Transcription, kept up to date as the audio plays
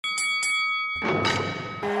It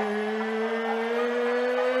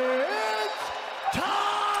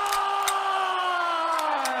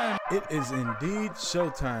is indeed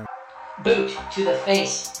showtime. Boot to the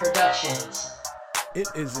Face Productions. It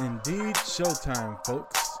is indeed showtime,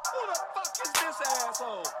 folks. Who the fuck is this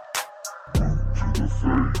asshole?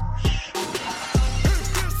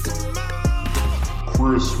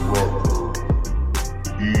 Chris Rucker,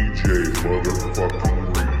 EJ motherfucking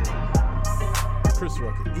Reed. Chris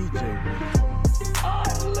Rucker, EJ Reed.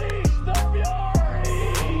 Unleash the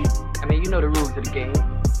fury! I mean, you know the rules of the game.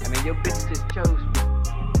 I mean, your bitch just chose me.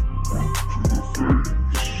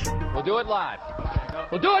 We'll do it live.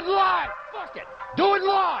 We'll do it live. Fuck it. Do it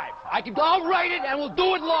live. I'll write it and we'll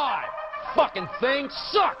do it live. Fucking thing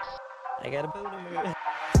sucks. I got a booter.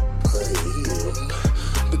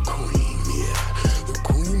 The cream, yeah. The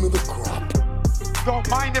cream of the crop. Don't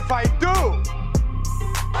mind if I do!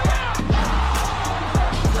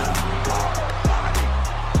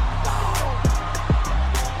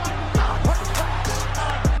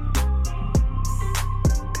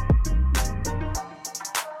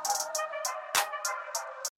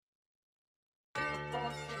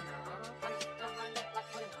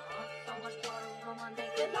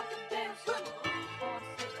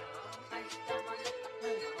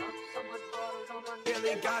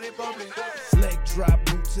 Leg drop,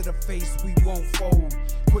 boot to the face, we won't fold.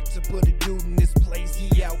 Quick to put a dude in this place,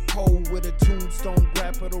 he out cold. With a tombstone,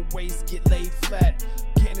 grab at the waist, get laid flat.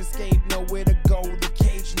 Can't escape, nowhere to go, the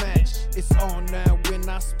cage match. It's on now, when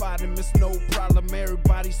I spot him, it's no problem.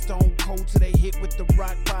 Everybody stone cold till they hit with the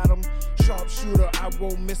rock bottom. Sharpshooter, I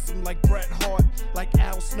won't miss him like Bret Hart. Like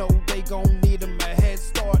Al Snow, they gon' need him a head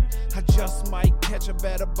start. I just might catch a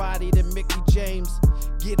better body than Mickey James.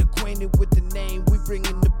 Get acquainted with the name, we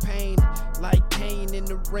bringin' the pain. Like Kane in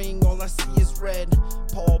the ring, all I see is red.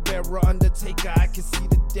 Paul Bearer, Undertaker, I can see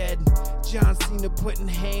the dead. John Cena putting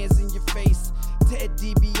hands in your face. Ted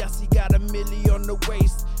DiBiase got $1 million on the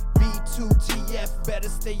waist. B2TF, better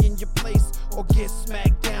stay in your place or get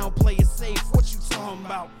smacked down, play it safe. What you talking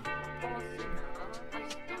about?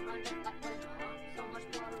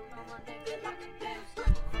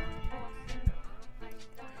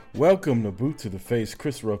 Welcome to Boot to the Face.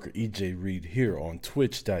 Chris Rucker, EJ Reed here on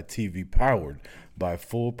twitch.tv, powered by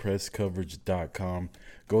fullpresscoverage.com.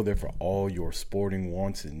 Go there for all your sporting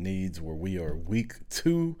wants and needs, where we are week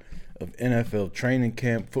 2 of NFL training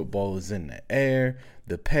camp. Football is in the air.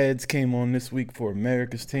 The pads came on this week for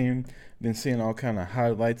America's team. Been seeing all kind of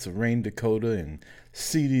highlights of Rain Dakota and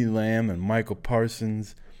CeeDee Lamb and Michael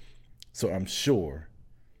Parsons. So I'm sure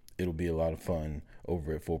it'll be a lot of fun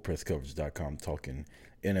over at fullpresscoverage.com talking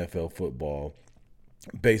NFL football,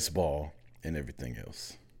 baseball, and everything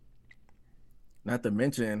else. Not to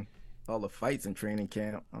mention all the fights in training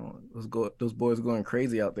camp. Those boys are going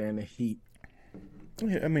crazy out there in the heat.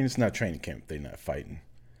 Yeah, I mean, it's not training camp. They're not fighting.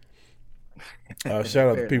 Shout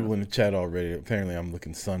out to people in the chat already. Apparently, I'm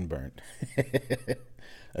looking sunburnt.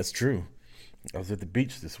 That's true. I was at the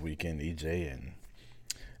beach this weekend, EJ, and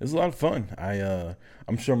it was a lot of fun.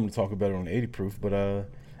 I'm sure I'm going to talk about it on 80 Proof, but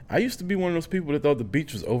I used to be one of those people that thought the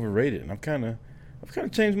beach was overrated, and I've kind of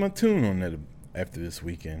changed my tune on that after this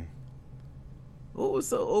weekend. What was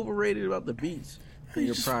so overrated about the beach in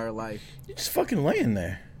your prior life? You're just fucking laying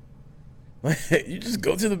there. Like, you just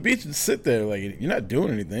go to the beach and sit there. Like, you're not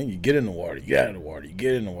doing anything. You get in the water, you get out of the water, you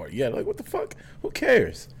get in the water. Yeah, like, what the fuck? Who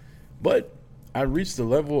cares? But I reached a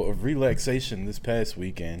level of relaxation this past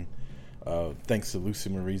weekend, thanks to Lucy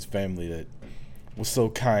Marie's family that was so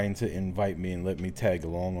kind to invite me and let me tag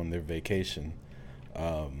along on their vacation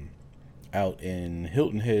out in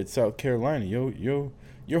Hilton Head, South Carolina,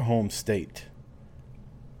 your home state.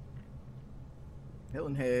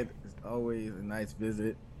 Hilton Head is always a nice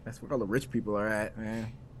visit. That's where all the rich people are at,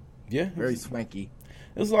 man. Yeah. Very swanky.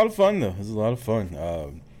 It was a lot of fun, though. It was a lot of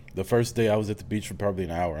fun. The first day I was at the beach for probably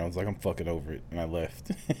an hour. I was like, I'm fucking over it, and I left.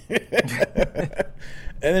 And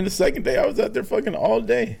then the second day I was out there fucking all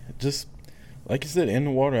day. Just, like you said, in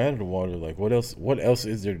the water, out of the water. Like, what else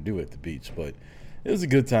is there to do at the beach? But it was a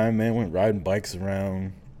good time, man. Went riding bikes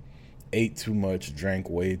around, ate too much, drank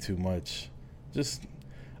way too much. Just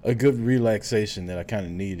a good relaxation that I kind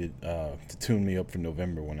of needed to tune me up for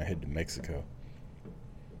November when I head to Mexico.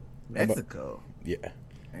 Mexico? Yeah.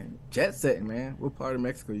 And jet setting, man. What part of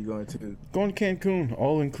Mexico you going to? Going to Cancun,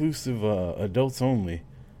 all-inclusive, adults-only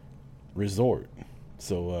resort.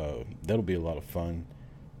 So that'll be a lot of fun.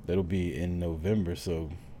 That'll be in November, so,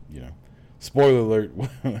 spoiler alert,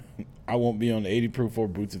 I won't be on the 80 Proof or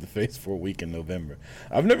Boot to the Face for a week in November.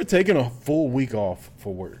 I've never taken a full week off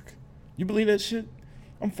for work. You believe that shit?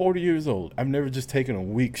 I'm 40 years old. I've never just taken a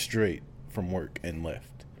week straight from work and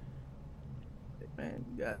left. man,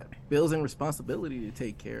 you got bills and responsibility to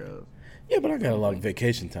take care of. Yeah, but I got a lot of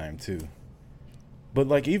vacation time too. But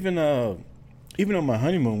like even on my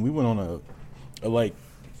honeymoon, we went on a like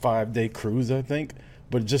 5-day cruise, I think.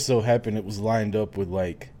 But it just so happened it was lined up with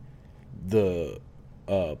like the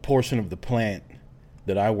portion of the plant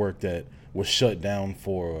that I worked at was shut down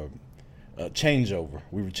for a changeover.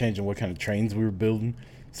 We were changing what kind of trains we were building.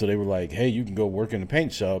 So they were like, hey, you can go work in the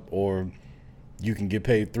paint shop or you can get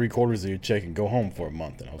paid 3/4 of your check and go home for a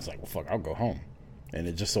month. And I was like, well, fuck, I'll go home. And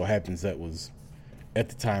it just so happens that was at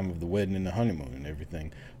the time of the wedding and the honeymoon and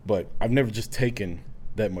everything. But I've never just taken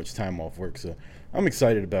that much time off work. So I'm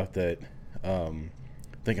excited about that.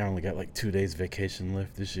 I think I only got like 2 days vacation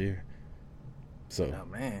left this year. So, Oh,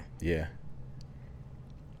 man. yeah.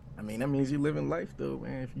 I mean, that means you're living life, though,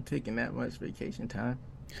 man, if you're taking that much vacation time.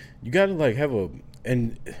 You got to like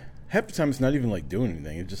and half the time it's not even like doing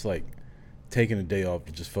anything. It's just like taking a day off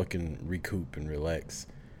to just fucking recoup and relax.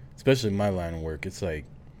 Especially in my line of work. It's like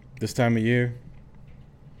this time of year,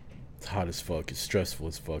 it's hot as fuck. It's stressful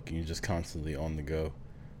as fuck. And you're just constantly on the go.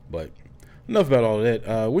 But enough about all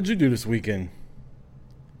that. What'd you do this weekend?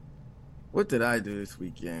 What did I do this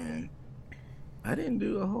weekend? I didn't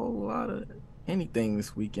do a whole lot of anything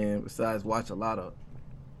this weekend besides watch a lot of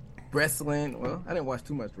wrestling. Well, I didn't watch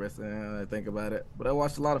too much wrestling now that I think about it, but I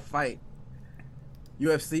watched a lot of fight.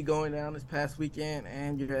 UFC going down this past weekend,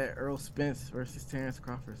 and you had Earl Spence versus Terrence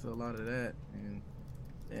Crawford, so a lot of that.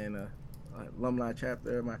 And alumni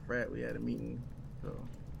chapter of my frat, we had a meeting. So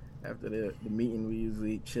after the meeting, we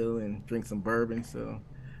usually chill and drink some bourbon. So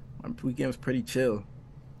my weekend was pretty chill.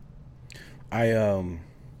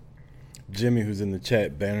 Jimmy, who's in the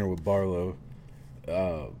chat, banner with Barlow.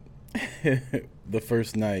 The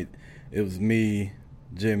first night, it was me,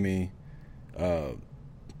 Jimmy,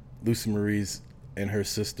 Lucy Marie's and her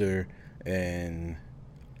sister, and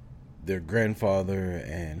their grandfather,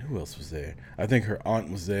 and who else was there? I think her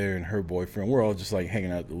aunt was there and her boyfriend. We're all just like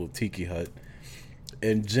hanging out at the little tiki hut.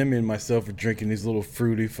 And Jimmy and myself are drinking these little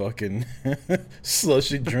fruity fucking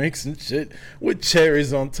slushy drinks and shit with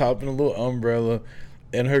cherries on top and a little umbrella.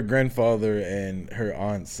 And her grandfather and her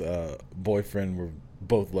aunt's boyfriend were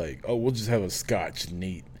both like, oh, we'll just have a scotch,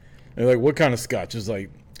 neat. And they're like, what kind of scotch? It's like,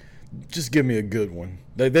 just give me a good one.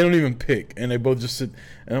 They don't even pick. And they both just sit.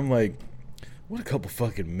 And I'm like, what a couple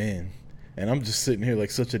fucking men. And I'm just sitting here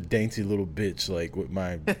like such a dainty little bitch, like with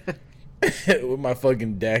my with my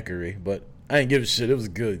fucking daiquiri. But I ain't give a shit. It was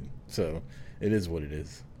good. So it is what it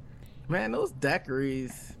is. Man, those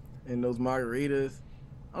daiquiris and those margaritas,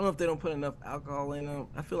 I don't know if they don't put enough alcohol in them.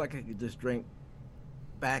 I feel like I could just drink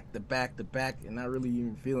back to back to back and not really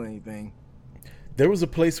even feel anything. There was a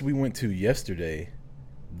place we went to yesterday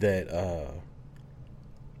that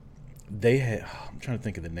they had, I'm trying to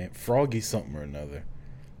think of the name, Froggy something or another.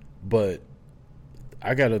 But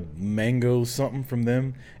I got a mango something from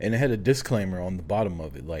them, and it had a disclaimer on the bottom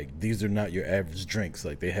of it, like, these are not your average drinks.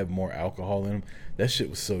 Like, they have more alcohol in them. That shit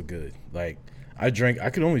was so good. Like, I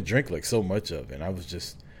could only drink like so much of it, and I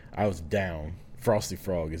was down. Frosty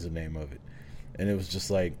Frog is the name of it. And it was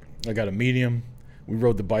just like, I got a medium. We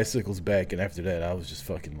rode the bicycles back, and after that, I was just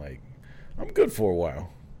fucking like, I'm good for a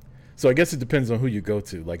while. So I guess it depends on who you go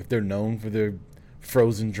to. Like, if they're known for their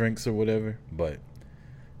frozen drinks or whatever. But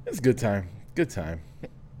it's a good time. Good time.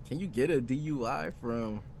 Can you get a DUI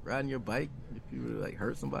from riding your bike if you would like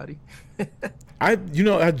hurt somebody? I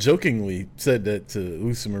jokingly said that to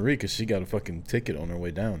Lucy Marie because she got a fucking ticket on her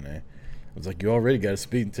way down there. I was like, you already got a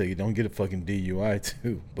speeding ticket. Don't get a fucking DUI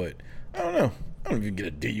too. But I don't know. I don't even get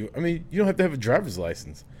a DUI. I mean, you don't have to have a driver's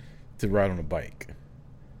license to ride on a bike.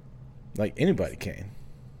 Like, anybody can.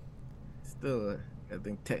 Still, I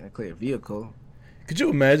think technically a vehicle. Could you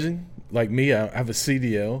imagine, like me, I have a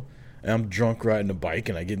CDL, and I'm drunk riding a bike,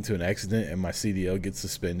 and I get into an accident, and my CDL gets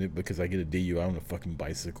suspended because I get a DUI on a fucking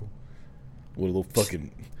bicycle with a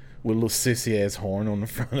little sissy ass horn on the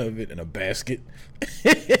front of it and a basket,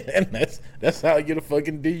 and that's how I get a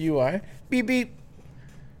fucking DUI. Beep beep.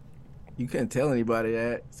 You couldn't tell anybody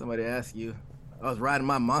that. Somebody asked you. I was riding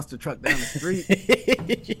my monster truck down the street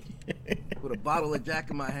with a bottle of Jack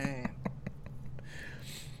in my hand.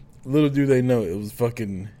 Little do they know, it was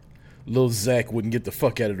fucking little Zach wouldn't get the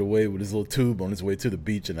fuck out of the way with his little tube on his way to the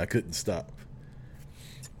beach, and I couldn't stop.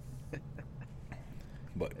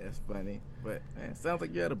 But that's funny. But man, sounds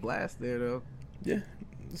like you had a blast there, though. Yeah,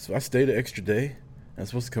 so I stayed an extra day. I was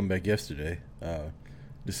supposed to come back yesterday.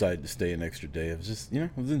 Decided to stay an extra day. I was just, I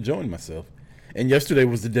was enjoying myself. And yesterday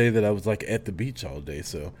was the day that I was like at the beach all day.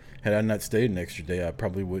 So had I not stayed an extra day, I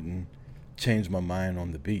probably wouldn't change my mind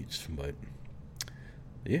on the beach. But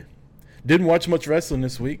yeah, didn't watch much wrestling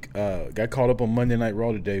this week. Got caught up on Monday Night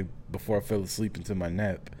Raw today before I fell asleep into my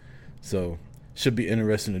nap. So should be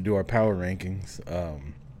interesting to do our power rankings.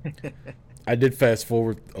 I did fast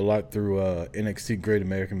forward a lot through NXT Great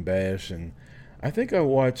American Bash, and I think I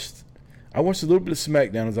watched a little bit of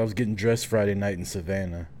SmackDown as I was getting dressed Friday night in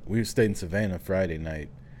Savannah. We stayed in Savannah Friday night,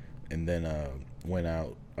 and then went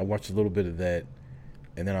out. I watched a little bit of that,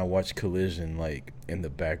 and then I watched Collision like in the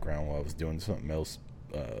background while I was doing something else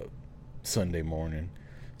Sunday morning.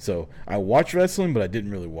 So I watched wrestling, but I didn't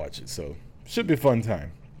really watch it. So should be a fun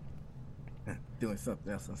time. Doing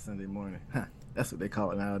something else on Sunday morning. Huh. That's what they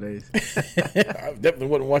call it nowadays. I definitely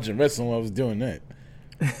wasn't watching wrestling while I was doing that.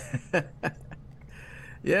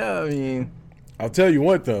 Yeah, I mean, I'll tell you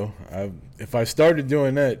what, though. If I started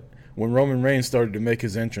doing that when Roman Reigns started to make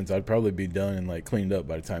his entrance, I'd probably be done and like cleaned up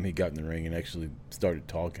by the time he got in the ring and actually started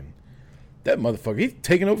talking. That motherfucker, he's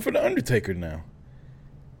taking over for the Undertaker now.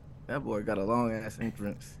 that boy got a long ass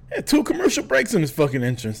entrance. Had 2 commercial breaks in his fucking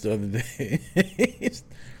entrance the other day.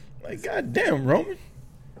 Like, goddamn, Roman.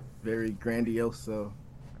 Very grandioso,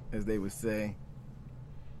 as they would say.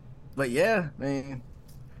 But yeah, man,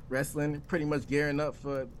 wrestling pretty much gearing up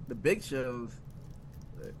for the big shows.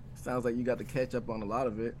 Sounds like you got to catch up on a lot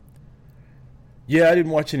of it. Yeah, I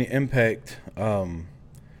didn't watch any Impact.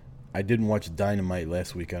 I didn't watch Dynamite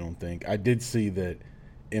last week, I don't think. I did see that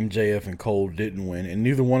MJF and Cole didn't win, and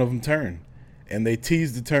neither one of them turned. And they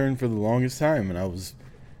teased the turn for the longest time, and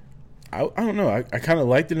I don't know. I kind of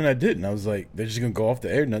liked it and I didn't. I was like, they're just going to go off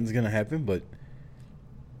the air. Nothing's going to happen. But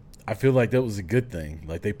I feel like that was a good thing.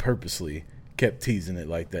 Like, they purposely kept teasing it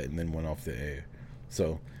like that and then went off the air.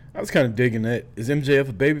 So I was kind of digging that. Is MJF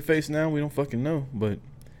a babyface now? We don't fucking know. But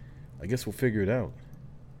I guess we'll figure it out.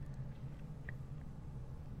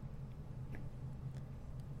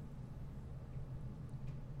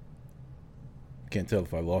 Can't tell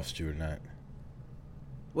if I lost you or not.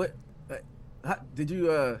 What? Did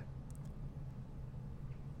you,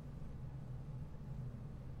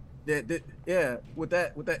 yeah, with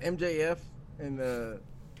that MJF and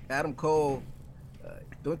Adam Cole,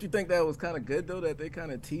 don't you think that was kind of good though, that they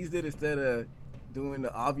kind of teased it instead of doing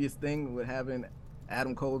the obvious thing with having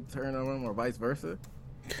Adam Cole turn on him or vice versa?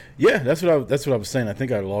 Yeah, that's what I was saying. I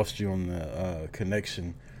think I lost you on the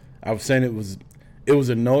connection. I was saying it was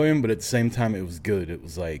annoying, but at the same time it was good. It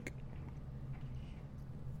was like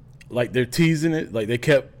they're teasing it, like they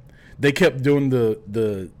kept doing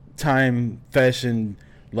the time fashion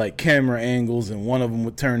like camera angles, and one of them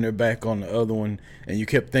would turn their back on the other one, and you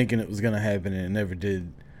kept thinking it was gonna happen, and it never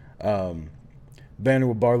did. Banner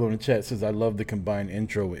with Barlow in the chat says, I love the combined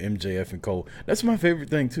intro with MJF and Cole. That's my favorite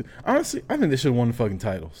thing too. Honestly, I think they should have won the fucking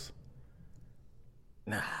titles.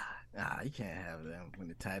 Nah, you can't have them win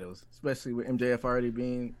the titles, especially with MJF already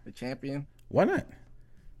being the champion. Why not?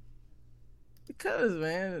 Because,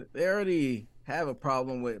 man, they already have a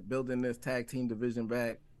problem with building this tag team division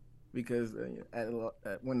back. Because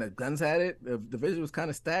when the Guns had it, the division was kind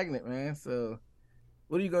of stagnant, man. So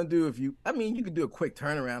what are you going to do if you could do a quick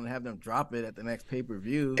turnaround and have them drop it at the next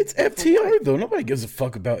pay-per-view. It's FTR, though. Nobody gives a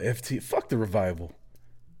fuck about FTR. Fuck the Revival.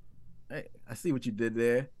 Hey, I see what you did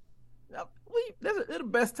there. They're the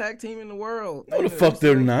best tag team in the world. No, the fuck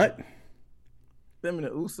they're not. Them and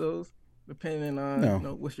the Usos, depending on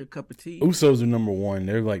what's your cup of tea. Usos are number 1.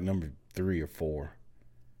 They're like number 3 or 4.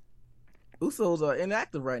 Usos are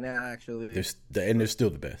inactive right now, actually. They're still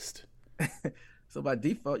the best. So by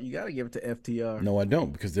default, you got to give it to FTR. No, I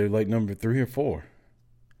don't, because they're like number 3 or 4.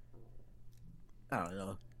 I don't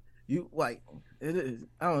know.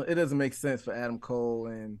 It doesn't make sense for Adam Cole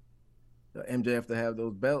and MJF to have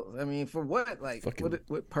those belts. I mean, for what? Like,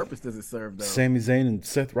 what purpose does it serve, though? Sami Zayn and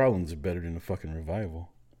Seth Rollins are better than the fucking Revival.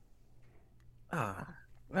 Now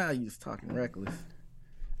you're just talking reckless.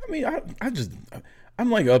 I mean, I'm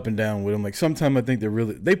like up and down with them. Like, sometimes I think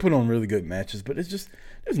they put on really good matches, but it's just,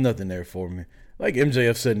 there's nothing there for me. Like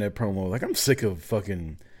MJF said in that promo, like, I'm sick of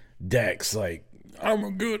fucking Dax, like, I'm a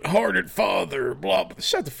good-hearted father, blah, blah.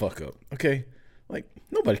 Shut the fuck up, okay? Like,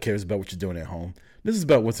 nobody cares about what you're doing at home. This is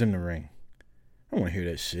about what's in the ring. I don't want to hear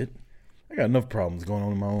that shit. I got enough problems going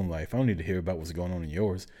on in my own life. I don't need to hear about what's going on in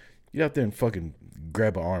yours. Get out there and fucking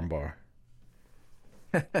grab an armbar.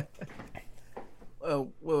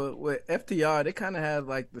 Well, with FTR, they kind of have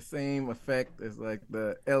like the same effect as like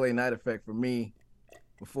the LA Knight effect for me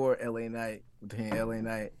before LA Knight, between LA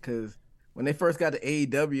Knight, because when they first got to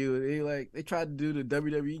AEW, they tried to do the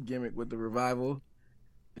WWE gimmick with the Revival.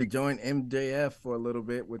 They joined MJF for a little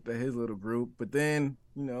bit with his little group, but then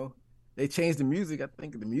they changed the music. I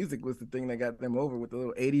think the music was the thing that got them over with the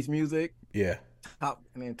little 80s music. Yeah.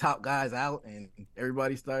 Top guys out, and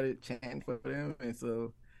everybody started chanting for them, and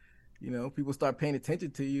so people start paying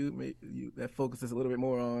attention to you. That focuses a little bit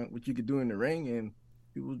more on what you could do in the ring, and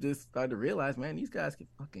people just start to realize, man, these guys can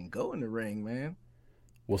fucking go in the ring, man.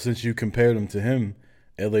 Well, since you compared him to him,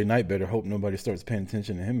 LA Knight better hope nobody starts paying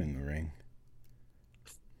attention to him in the ring.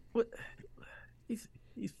 What? He's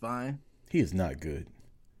fine. He is not good.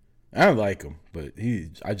 I don't like him, but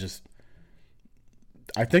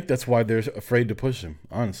I think that's why they're afraid to push him,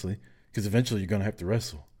 honestly, because eventually you're gonna have to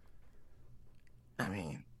wrestle. I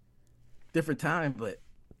mean, different time, but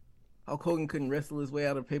Hulk Hogan couldn't wrestle his way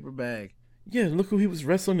out of a paper bag. Yeah, look who he was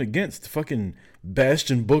wrestling against. Fucking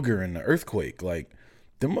Bastion Booger and the Earthquake. Like,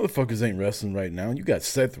 them motherfuckers ain't wrestling right now. You got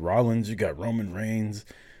Seth Rollins, you got Roman Reigns.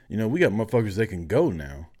 We got motherfuckers that can go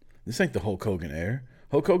now. This ain't the Hulk Hogan era.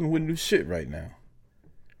 Hulk Hogan wouldn't do shit right now.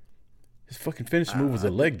 His fucking finish move was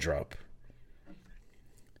a leg drop.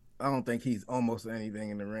 I don't think he's almost anything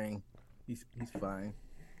in the ring. He's fine.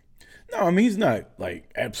 No, I mean, he's not,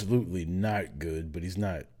 like, absolutely not good, but he's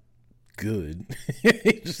not good.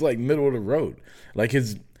 He's just, like, middle of the road. Like,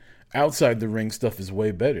 his outside the ring stuff is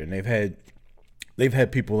way better, and they've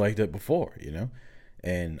had people like that before,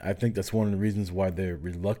 And I think that's one of the reasons why they're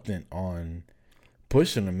reluctant on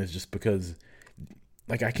pushing him, is just because,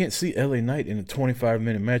 like, I can't see LA Knight in a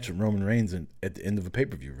 25-minute match with Roman Reigns at the end of a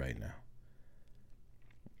pay-per-view right now.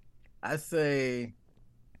 I say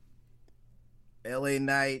LA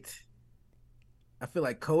Knight. I feel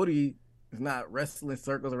like Cody is not wrestling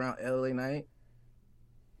circles around LA Knight.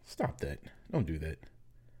 Stop that. Don't do that.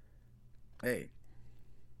 Hey,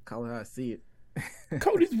 call it how I see it.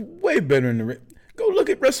 Cody's way better in the ring. Go look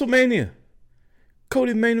at WrestleMania.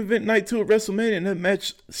 Cody main event night 2 at WrestleMania, and that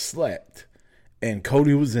match slapped. And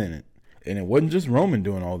Cody was in it. And it wasn't just Roman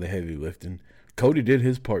doing all the heavy lifting. Cody did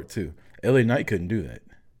his part too. LA Knight couldn't do that.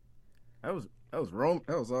 That was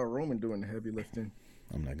all Roman doing the heavy lifting.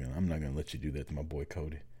 I'm not gonna let you do that to my boy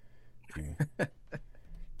Cody.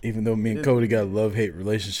 Even though me and Cody got a love-hate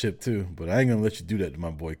relationship too, but I ain't gonna let you do that to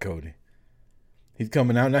my boy Cody. He's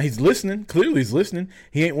coming out now. He's listening. Clearly, he's listening.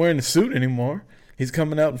 He ain't wearing the suit anymore. He's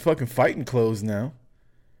coming out in fucking fighting clothes now.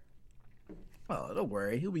 Oh, don't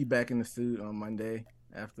worry. He'll be back in the suit on Monday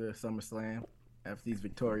after SummerSlam, after he's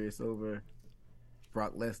victorious over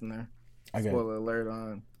Brock Lesnar. Spoiler alert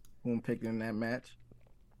on who I'm picking in that match.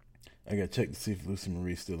 I gotta check to see if Lucy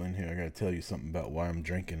Marie's still in here. I gotta tell you something about why I'm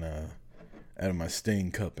drinking out of my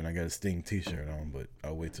Sting cup, and I got a Sting t-shirt on, but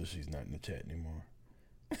I'll wait till she's not in the chat anymore.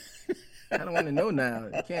 I don't want to know now.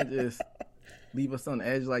 You can't just leave us on the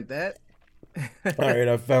edge like that. All right,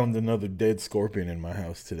 I found another dead scorpion in my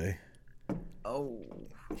house today. Oh.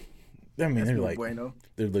 I mean, they're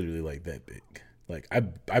literally like that big. Like,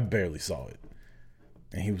 I barely saw it,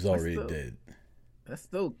 and he was already dead. That's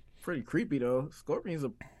still pretty creepy, though. Scorpions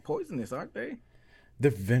are poisonous, aren't they?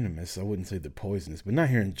 They're venomous. I wouldn't say they're poisonous, but not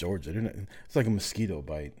here in Georgia. They're not, it's like a mosquito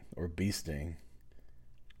bite or a bee sting.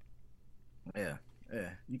 Yeah.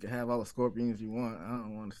 You can have all the scorpions you want. I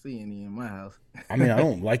don't want to see any in my house. I mean, I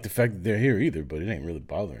don't like the fact that they're here either, but it ain't really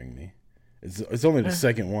bothering me. It's only the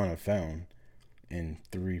second one I found in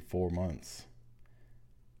 3-4 months.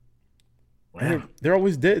 Wow. They're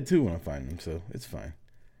always dead too when I find them, so it's fine.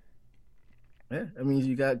 Yeah, that means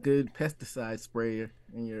you got good pesticide sprayer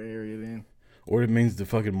in your area then. Or it means the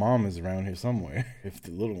fucking mom is around here somewhere if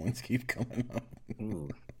the little ones keep coming up. Ooh.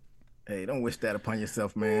 Hey, don't wish that upon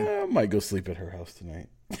yourself, man. I might go sleep at her house tonight.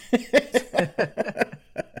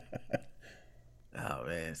 Oh,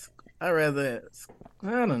 man. I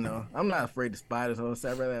don't know. I'm not afraid of spiders.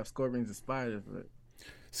 I'd rather have scorpions than spiders. But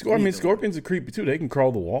scorpions are creepy too. They can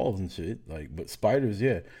crawl the walls and shit. But spiders,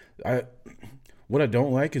 yeah. What I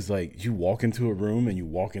don't like is, like, you walk into a room and you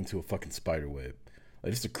walk into a fucking spider web.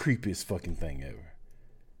 Like, it's the creepiest fucking thing ever.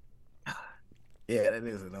 Yeah, that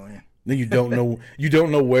is annoying. Then you don't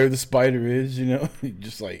know where the spider is, you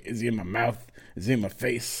just like, is he in my mouth? Is he in my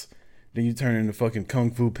face? Then you turn into fucking Kung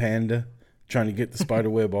Fu Panda trying to get the spider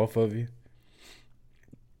web off of you.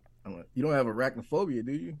 You don't have arachnophobia,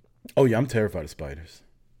 do you? Oh yeah, I'm terrified of spiders.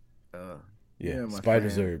 Yeah,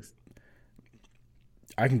 spiders are.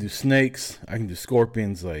 I can do snakes. I can do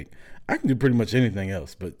scorpions. Like, I can do pretty much anything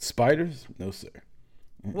else, but spiders, no sir.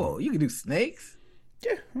 Whoa, you can do snakes?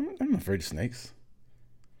 Yeah, I'm not afraid of snakes.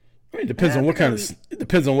 I mean, it depends on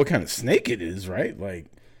what kind of snake it is, right? Like,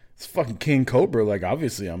 it's fucking king cobra. Like,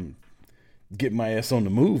 obviously, I'm getting my ass on the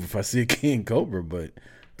move if I see a king cobra, but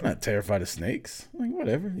I'm not terrified of snakes. Like,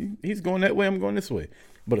 whatever. He's going that way, I'm going this way.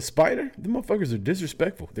 But a spider, the motherfuckers are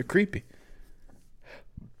disrespectful. They're creepy.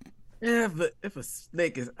 Yeah, but if a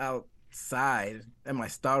snake is outside, that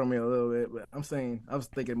might startle me a little bit. But I was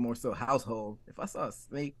thinking more so household. If I saw a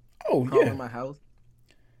snake in my house.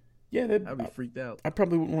 Yeah, I'd be freaked out. I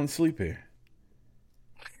probably wouldn't want to sleep here.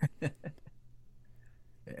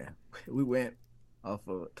 Yeah, we went off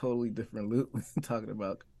a totally different loop talking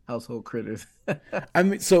about household critters. I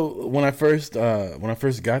mean, so when I first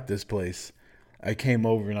got this place, I came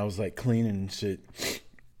over and I was like cleaning and shit.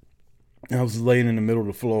 And I was laying in the middle of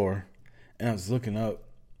the floor, and I was looking up,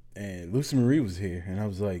 and Lucy Marie was here, and I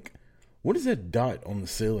was like, "What is that dot on the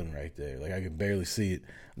ceiling right there? Like I could barely see it."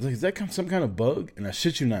 I was like, "Is that some kind of bug?" And I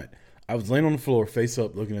shit you not, I was laying on the floor, face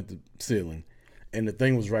up, looking at the ceiling, and the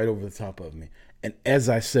thing was right over the top of me. And as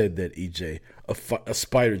I said that, EJ, a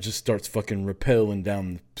spider just starts fucking rappelling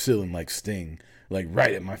down the ceiling like Sting, like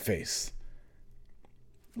right at my face.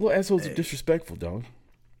 Little assholes are disrespectful, dog.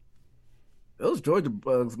 Those Georgia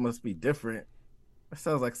bugs must be different. That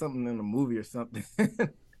sounds like something in a movie or something.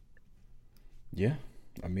 Yeah,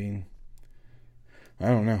 I mean, I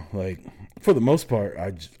don't know. Like, for the most part,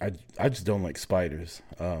 I just don't like spiders.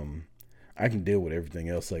 I can deal with everything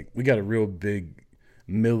else. Like, we got a real big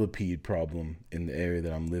millipede problem in the area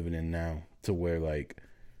that I'm living in now, to where like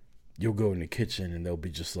you'll go in the kitchen and there'll be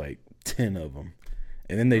just like 10 of them,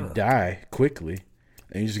 and then they die quickly,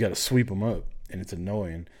 and you just got to sweep them up, and it's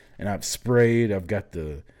annoying. And I've sprayed. I've got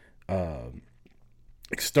the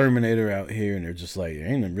exterminator out here, and they're just like, there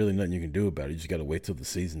ain't really nothing you can do about it. You just got to wait till the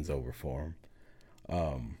season's over for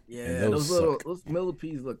them. Yeah, those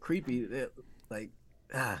millipedes look creepy. They're like,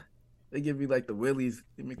 they give me like the willies.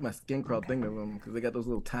 They make my skin crawl thinking of them because they got those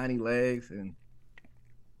little tiny legs. And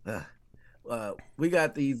we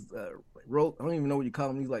got these I don't even know what you call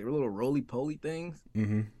them. These like little roly poly things.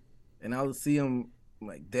 Mm-hmm. And I would see them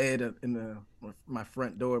like dead in my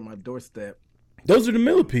front door, my doorstep. Those are the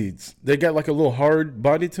millipedes. They got like a little hard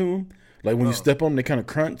body to them. Like when you step on them, they kind of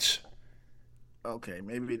crunch. Okay,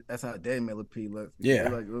 maybe that's how a dead millipede looks. Yeah,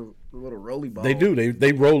 they're like little roly balls. They do.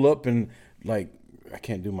 They roll up and like, I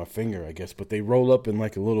can't do my finger, I guess, but they roll up in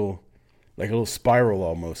like a little spiral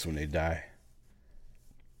almost when they die.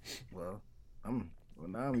 Well,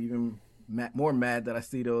 now I'm even more mad that I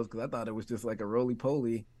see those, because I thought it was just like a roly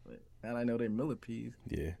poly. But now I know they're millipedes.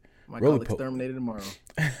 Yeah. Might call exterminated tomorrow.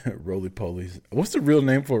 Roly polies. What's the real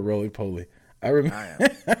name for a roly poly? I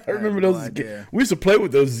remember those as kids. We used to play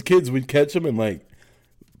with those as kids. We'd catch them and like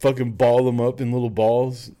fucking ball them up in little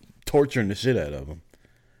balls, torturing the shit out of them.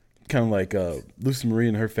 Kind of like Lucy Marie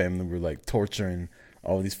and her family were like torturing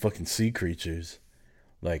all these fucking sea creatures,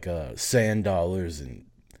 like sand dollars and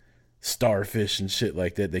starfish and shit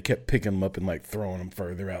like that. They kept picking them up and like throwing them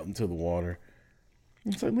further out into the water.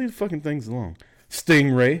 It's like, leave the fucking things alone. A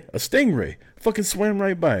stingray fucking swam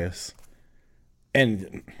right by us.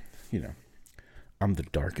 And, you know, I'm the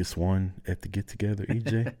darkest one at the get-together,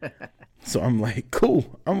 EJ. So I'm like,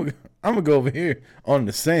 cool, I'm gonna go over here on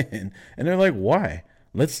the sand. And they're like, why?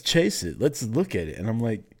 Let's chase it. Let's look at it. And I'm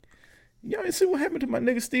like, y'all ain't see what happened to my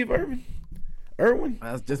nigga Steve Irwin?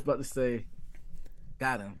 I was just about to say,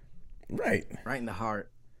 got him. Right in the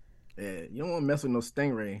heart. Yeah, you don't want to mess with no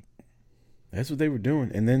stingray. That's what they were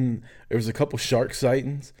doing. And then there was a couple shark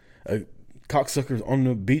sightings. A cocksucker on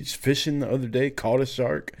the beach fishing the other day caught a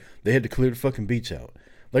shark. They had to clear the fucking beach out.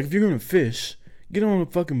 Like, if you're going to fish, get on a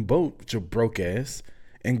fucking boat with your broke ass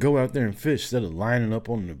and go out there and fish instead of lining up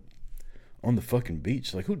on the fucking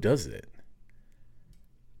beach. Like, who does that?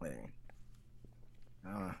 Man.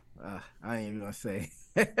 I ain't even going to say.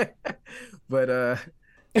 But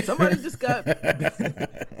somebody just got...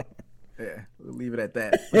 Yeah, we'll leave it at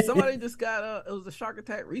that. But somebody just got it was a shark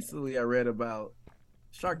attack recently I read about.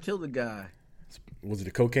 Shark killed a guy. Was it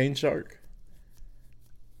a cocaine shark?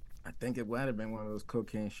 I think it might have been one of those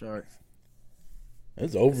cocaine sharks. It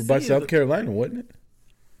was over by South Carolina, wasn't it?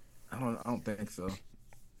 I don't think so.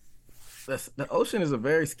 The ocean is a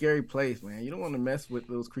very scary place, man. You don't want to mess with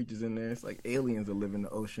those creatures in there. It's like aliens that live in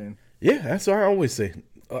the ocean. Yeah, that's what I always say.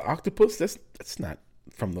 Octopus, that's not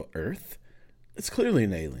from the earth. It's clearly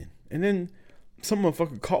an alien. And then some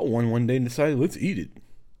motherfucker caught one day and decided, let's eat it.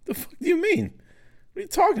 The fuck do you mean? What are you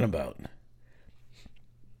talking about?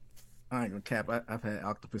 I ain't gonna cap. I've had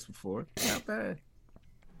octopus before. Not bad.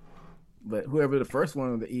 But whoever the first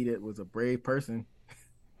one to eat it was a brave person.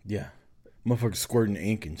 Yeah. Motherfucker squirting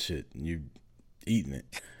ink and shit, and you eating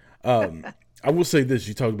it. I will say this.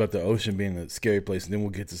 You talked about the ocean being a scary place, and then we'll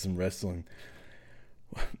get to some wrestling.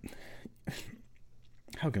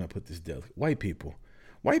 How can I put this down? White people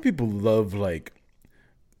love like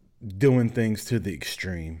doing things to the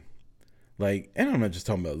extreme. Like, and I'm not just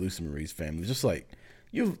talking about Lucy Marie's family. Just like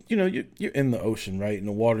you're in the ocean, right? And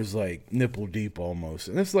the water's like nipple deep almost,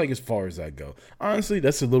 and that's like as far as I go. Honestly,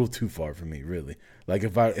 that's a little too far for me, really. Like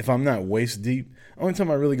if I'm not waist deep, only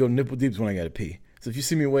time I really go nipple deep is when I gotta pee. So if you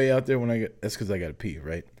see me way out there that's because I gotta pee,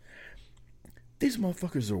 right? These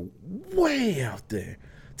motherfuckers are way out there.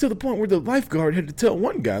 To the point where the lifeguard had to tell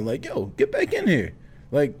one guy, like, yo, get back in here.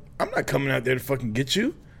 Like, I'm not coming out there to fucking get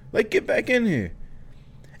you. Like, get back in here.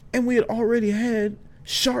 And we had already had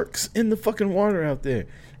sharks in the fucking water out there.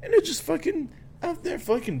 And they're just fucking out there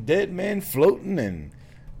fucking dead man floating and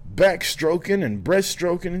backstroking and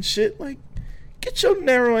breaststroking and shit. Like, get your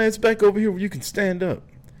narrow ass back over here where you can stand up.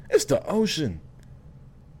 It's the ocean.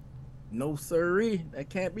 No sirree, that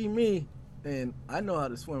can't be me. And I know how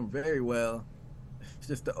to swim very well. It's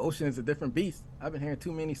just the ocean is a different beast. I've been hearing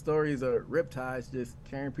too many stories of riptides just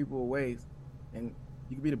carrying people away. And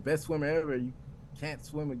you can be the best swimmer ever. You can't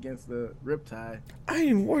swim against the riptide. I ain't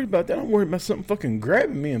even worried about that. I'm worried about something fucking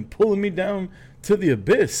grabbing me and pulling me down to the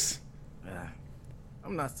abyss.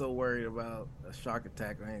 I'm not so worried about a shark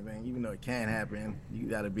attack or anything, even though it can happen. You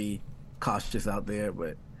got to be cautious out there,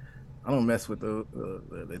 but I don't mess with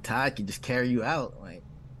the tide can just carry you out. Like,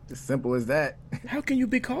 just simple as that. How can you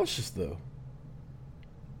be cautious, though?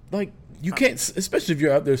 Like, you can't, especially if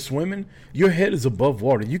you're out there swimming, your head is above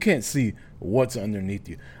water. You can't see what's underneath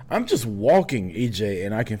you. I'm just walking, EJ,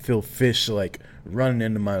 and I can feel fish, like, running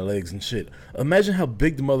into my legs and shit. Imagine how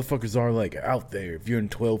big the motherfuckers are, like, out there if you're in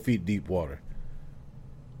 12 feet deep water.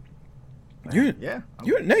 You're in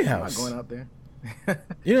their house. I'm not going out there.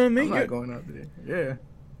 You know what I mean? I'm not going out there. Yeah.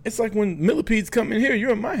 It's like when millipedes come in here,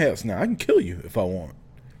 you're in my house now. I can kill you if I want.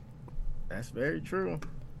 That's very true.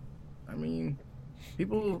 I mean,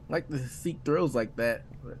 people like to seek thrills like that,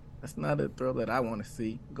 but that's not a thrill that I want to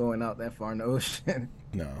see, going out that far in the ocean.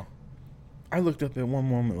 No. I looked up at one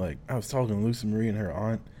moment, like, I was talking to Lucy Marie and her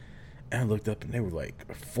aunt, and I looked up and they were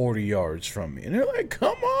like 40 yards from me. And they're like,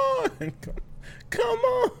 come on! Come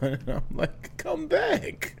on! And I'm like, come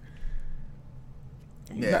back.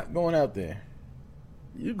 I'm not going out there.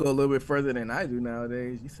 You go a little bit further than I do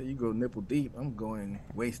nowadays. You say you go nipple deep. I'm going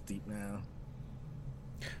waist deep now.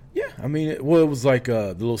 Yeah, I mean, it was like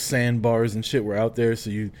the little sandbars and shit were out there, so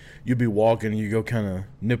you'd be walking and you go kind of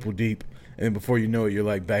nipple deep, and then before you know it, you're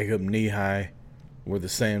like back up knee high where the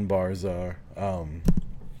sandbars are.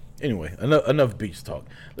 Anyway, enough beach talk.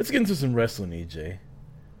 Let's get into some wrestling, EJ.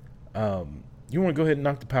 You want to go ahead and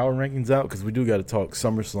knock the power rankings out? Because we do got to talk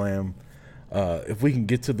SummerSlam. If we can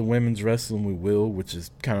get to the women's wrestling, we will, which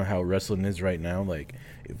is kind of how wrestling is right now. Like,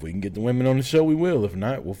 if we can get the women on the show, we will. If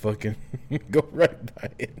not, we'll fucking go right by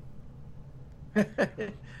it.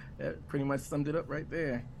 That pretty much summed it up right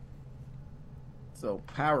there. So,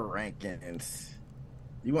 power rankings.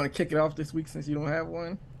 You want to kick it off this week since you don't have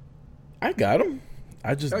one? I got them.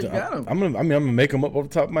 I just, you got 'em. I'm gonna make them up off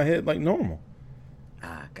the top of my head like normal.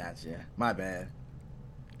 Gotcha. My bad.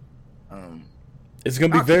 It's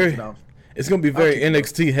gonna be very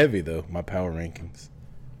NXT heavy though. My power rankings.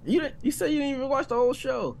 You said you didn't even watch the whole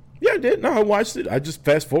show. Yeah, I did. No, I watched it. I just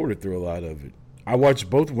fast forwarded through a lot of it. I watched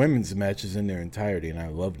both women's matches in their entirety, and I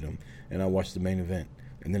loved them. And I watched the main event,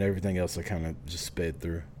 and then everything else I kind of just sped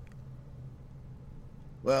through.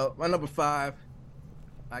 Well, my number 5,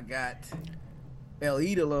 I got El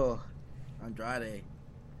Idolo Andrade.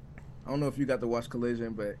 I don't know if you got to watch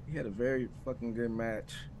Collision, but he had a very fucking good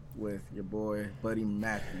match with your boy Buddy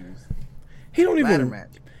Matthews. He don't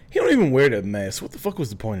even wear that mask. What the fuck was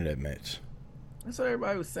the point of that match? That's what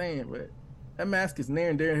everybody was saying, but that mask is near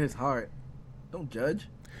and dear to his heart. Don't judge.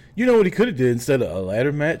 You know what he could have did instead of a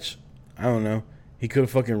ladder match? I don't know. He could have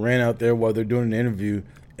fucking ran out there while they're doing an interview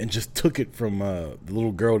and just took it from the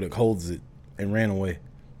little girl that holds it and ran away.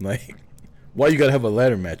 Like, why you gotta have a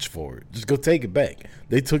ladder match for it? Just go take it back.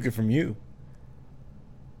 They took it from you.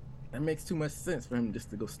 That makes too much sense for him just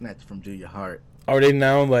to go snatch it from Julia Hart. Are they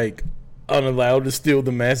now, like, unallowed to steal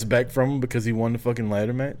the mask back from him because he won the fucking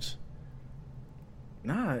ladder match?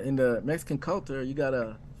 Nah, in the Mexican culture, you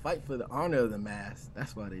gotta fight for the honor of the mask.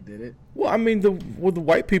 That's why they did it. Well, I mean, the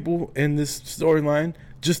white people in this storyline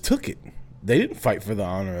just took it. They didn't fight for the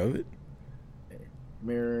honor of it.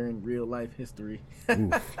 Mirroring real life history.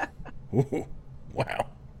 Oof. Ooh, wow.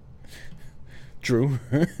 True.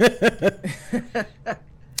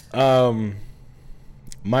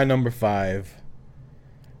 My number 5,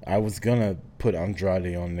 I was gonna put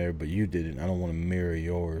Andrade on there, but you didn't. I don't want to mirror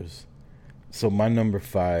yours. So my number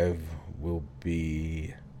 5 will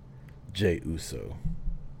be Jey Uso.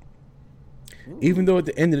 Ooh. Even though at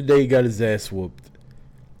the end of the day he got his ass whooped,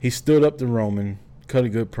 he stood up to Roman, cut a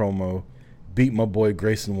good promo, beat my boy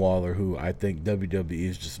Grayson Waller, who I think WWE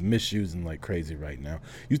is just misusing like crazy right now.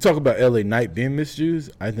 You talk about LA Knight being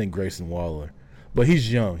misused, I think Grayson Waller. But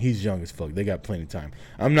he's young. He's young as fuck. They got plenty of time.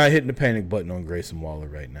 I'm not hitting the panic button on Grayson Waller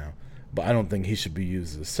right now. But I don't think he should be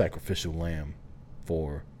used as a sacrificial lamb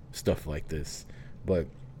for stuff like this. But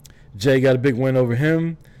Jay got a big win over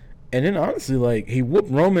him. And then honestly, like, he whooped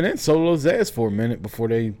Roman and Solo's ass for a minute before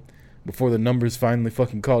the numbers finally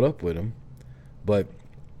fucking caught up with him. But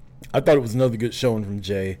I thought it was another good showing from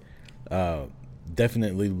Jay.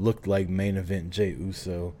 Definitely looked like main event Jay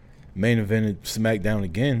Uso. Main evented SmackDown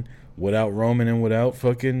again without Roman and without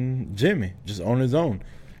fucking Jimmy, just on his own.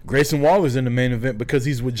 Grayson Waller's in the main event because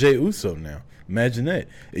he's with Jay Uso now. Imagine that.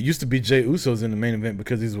 It used to be Jay Uso's in the main event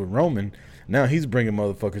because he's with Roman. Now he's bringing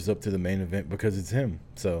motherfuckers up to the main event because it's him.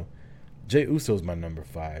 So Jay Uso's my number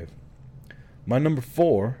 5. My number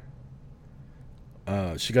 4,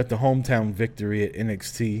 she got the hometown victory at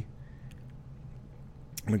NXT.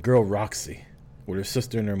 My girl Roxy, with her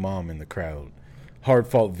sister and her mom in the crowd.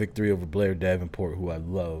 Hard-fought victory over Blair Davenport, who I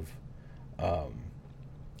love.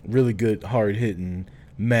 Really good, hard-hitting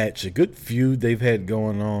match. A good feud they've had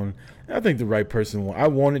going on. I think the right person won. I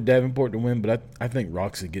wanted Davenport to win, but I think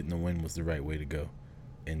Roxy getting the win was the right way to go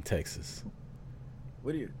in Texas.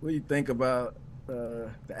 What do you think about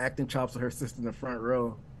the acting chops of her sister in the front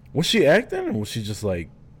row? Was she acting, or was she just like,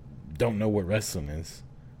 don't know what wrestling is?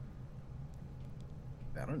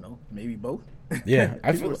 I don't know. Maybe both. Yeah,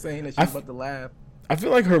 People were saying that she was about to laugh. I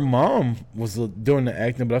feel like her mom was doing the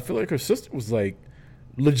acting, but I feel like her sister was like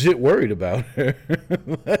legit worried about her.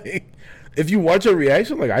 Like, if you watch her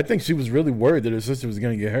reaction, like, I think she was really worried that her sister was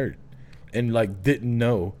gonna get hurt, and like didn't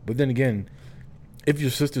know. But then again, if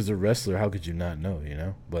your sister's a wrestler, how could you not know? You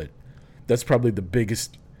know. But that's probably the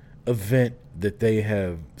biggest event that they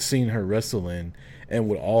have seen her wrestle in, and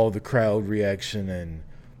with all the crowd reaction and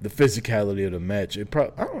the physicality of the match, it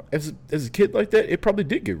probably, I don't, as a kid like that, it probably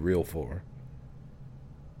did get real for her.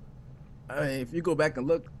 I mean, if you go back and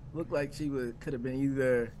look like she could have been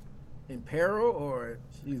either in peril or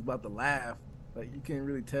she's about to laugh. Like, you can't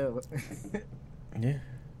really tell. Yeah.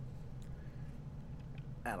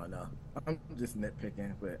 I don't know. I'm just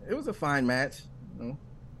nitpicking, but it was a fine match. You know?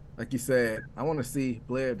 Like you said, I want to see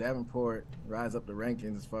Blair Davenport rise up the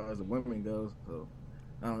rankings as far as the women goes. So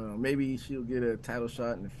I don't know. Maybe she'll get a title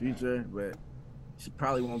shot in the future, but she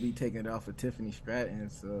probably won't be taking it off of Tiffany Stratton.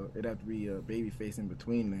 So it'd have to be a babyface in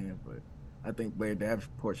between them. But I think Blair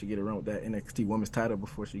Davenport should get a run with that NXT Women's title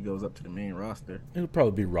before she goes up to the main roster. It'll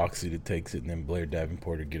probably be Roxy that takes it, and then Blair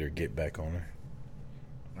Davenport will get back on her.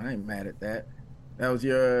 I ain't mad at that. That was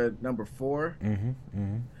your number 4.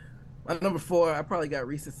 Mm-hmm. My number 4, I probably got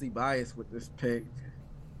recency bias with this pick,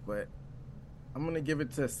 but I'm going to give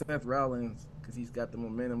it to Seth Rollins because he's got the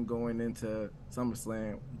momentum going into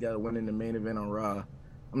SummerSlam. He got to win in the main event on Raw.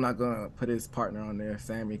 I'm not going to put his partner on there,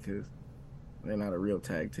 Sammy, because they're not a real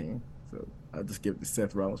tag team. So I'll just give it to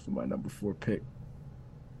Seth Rollins for my number 4 pick.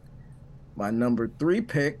 My number 3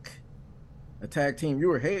 pick, a tag team you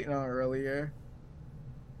were hating on earlier.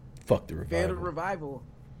 Fuck the Revival. Forget the Revival.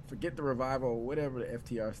 Forget the Revival, whatever the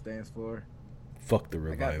FTR stands for. Fuck the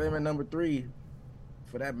Revival. I got them at number 3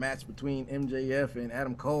 for that match between MJF and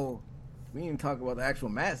Adam Cole. We didn't talk about the actual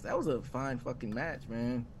match. That was a fine fucking match,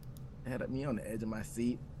 man. It had me on the edge of my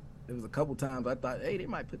seat. There was a couple times I thought, hey, they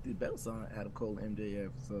might put these belts on Adam Cole and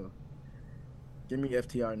MJF. So give me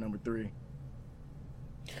FTR number 3.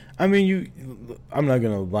 I mean, I'm not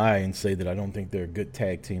going to lie and say that I don't think they're a good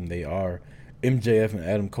tag team. They are. MJF and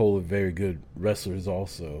Adam Cole are very good wrestlers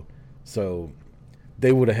also. So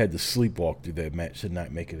they would have had to sleepwalk through that match to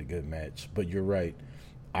not make it a good match. But you're right.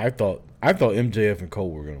 I thought MJF and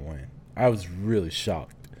Cole were going to win. I was really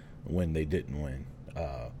shocked when they didn't win.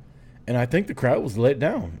 And I think the crowd was let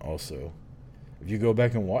down also. If you go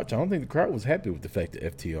back and watch, I don't think the crowd was happy with the fact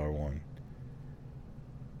that FTR won.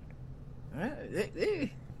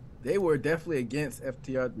 They were definitely against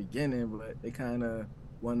FTR at the beginning, but they kind of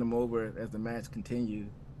won them over as the match continued.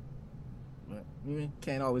 But you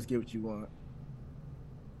can't always get what you want.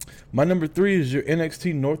 My number 3 is your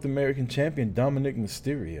NXT North American Champion, Dominic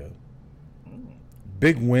Mysterio.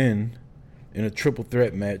 Big win in a triple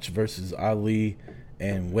threat match versus Ali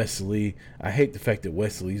and Wesley. I hate the fact that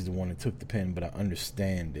Wesley's the one that took the pin, but I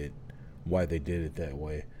understand it, why they did it that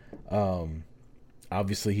way.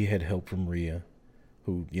 Obviously, he had help from Rhea,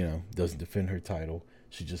 who, doesn't defend her title.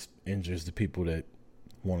 She just injures the people that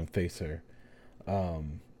want to face her.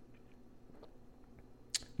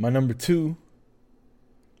 My number 2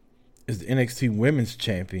 is the NXT Women's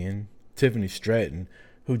Champion, Tiffany Stratton,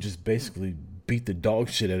 who just basically beat the dog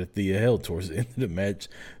shit out of Thea Hale towards the end of the match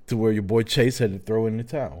to where your boy Chase had to throw in the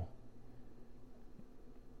towel.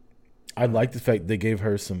 I like the fact they gave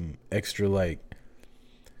her some extra,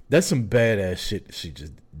 that's some badass shit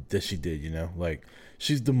that she did, like,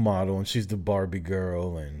 she's the model and she's the Barbie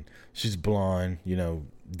girl and she's blonde,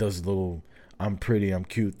 does a little I'm pretty, I'm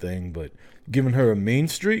cute thing, but giving her a mean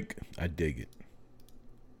streak, I dig it.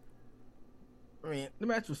 I mean, the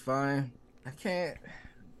match was fine. I can't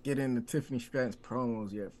get into Tiffany Stratton's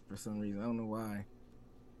promos yet for some reason. I don't know why.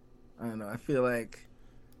 I don't know. I feel like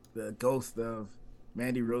the ghost of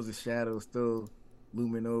Mandy Rose's shadow is still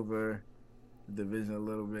looming over the division a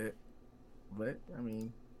little bit. But, I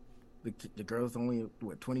mean, the girl's only,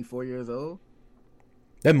 24 years old?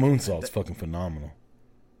 That moonsault's fucking phenomenal.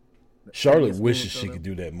 Charlotte wishes she could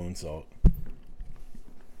do that moonsault.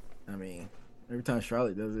 I mean, every time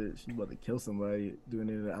Charlotte does it, she's about to kill somebody doing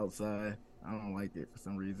it outside. I don't like it for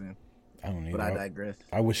some reason. I don't either. But I digress.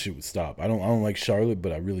 I wish she would stop. I don't like Charlotte,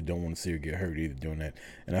 but I really don't want to see her get hurt either doing that.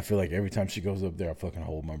 And I feel like every time she goes up there, I fucking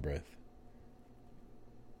hold my breath.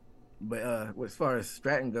 But as far as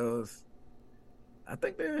Stratton goes, I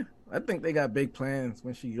think they got big plans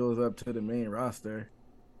when she goes up to the main roster.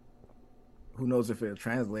 Who knows if it'll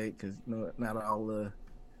translate? Because not all the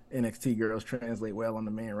NXT girls translate well on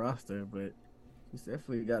the main roster, but she's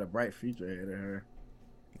definitely got a bright future ahead of her.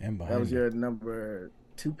 And behind that was your number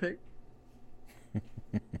 2 pick?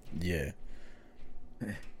 Yeah.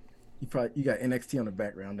 You got NXT on the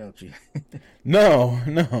background, don't you? No.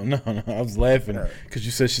 I was laughing because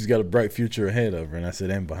you said she's got a bright future ahead of her, and I said,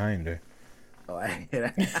 and behind her. Oh, I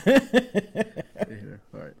hear that.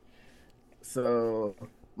 All right. So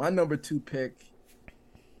my number 2 pick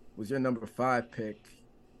was your number 5 pick.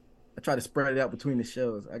 I tried to spread it out between the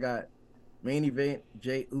shows. I got main event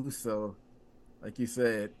Jey Uso. Like you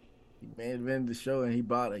said, he main evented the show and he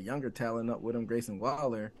brought a younger talent up with him, Grayson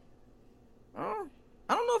Waller. I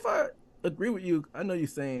don't know if I agree with you. I know you're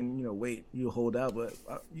saying, wait, you hold out, but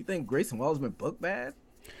you think Grayson Waller's been booked bad?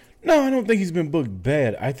 No, I don't think he's been booked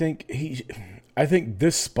bad. I think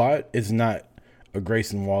this spot is not a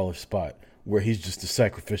Grayson Waller spot where he's just a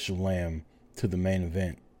sacrificial lamb to the main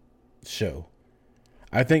event show.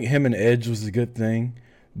 I think him and Edge was a good thing,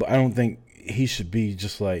 but I don't think he should be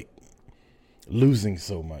just like losing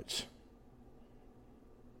so much.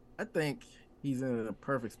 I think he's in a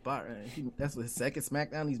perfect spot. Right? That's his second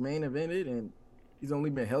SmackDown he's main evented, and he's only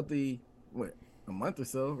been healthy, a month or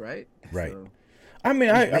so, right? Right. So, I mean,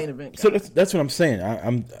 that's what I'm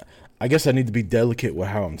saying. I guess I need to be delicate with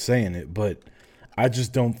how I'm saying it, but I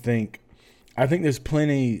just don't think. I think there's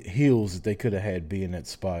plenty heels that they could have had be in that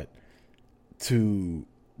spot.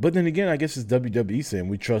 But then again, I guess it's WWE saying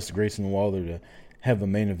we trust Grayson Waller to have a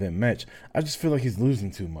main event match. I just feel like he's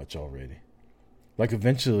losing too much already. Like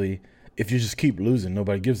eventually, if you just keep losing,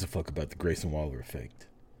 nobody gives a fuck about the Grayson Waller effect.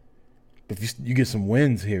 But if you get some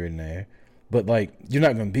wins here and there, but like you're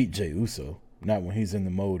not gonna beat Jey Uso, not when he's in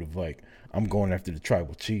the mode of like I'm going after the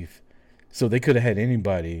tribal chief. So they could have had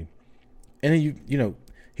anybody, and then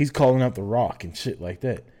he's calling out The Rock and shit like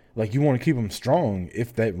that. Like you want to keep him strong.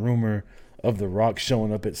 If that rumor of The Rock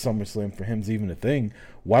showing up at SummerSlam for him's even a thing,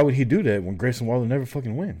 why would he do that when Grayson Waller never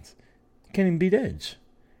fucking wins? He can't even beat Edge.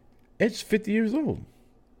 Edge's 50 years old.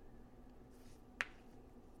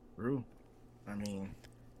 True. I mean,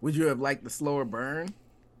 would you have liked the slower burn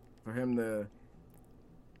for him to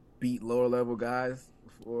beat lower level guys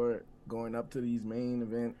before going up to these main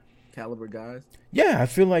event caliber guys? Yeah, I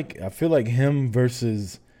feel like him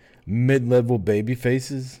versus mid-level baby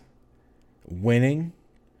faces winning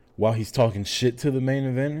while he's talking shit to the main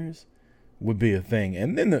eventers would be a thing.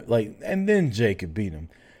 And then Jay could beat him.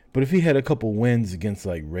 But if he had a couple wins against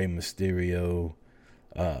like Rey Mysterio,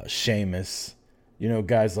 Sheamus,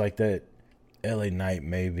 guys like that, LA Knight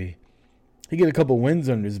maybe, he get a couple wins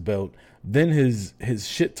under his belt, then his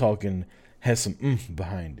shit talking has some oomph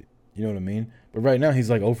behind it. You know what I mean? But right now he's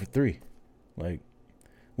like 0 for 3. Like,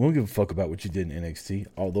 we don't give a fuck about what you did in NXT.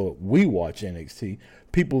 Although we watch NXT,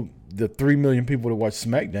 the 3 million people that watch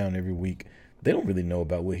SmackDown every week, they don't really know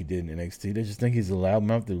about what he did in NXT. They just think he's a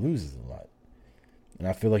loudmouth that loses a lot. And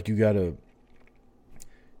I feel like I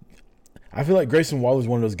feel like Grayson Waller's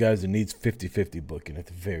one of those guys that needs 50-50 booking at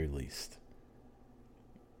the very least.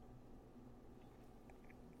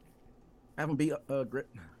 I haven't beat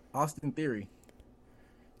Austin Theory.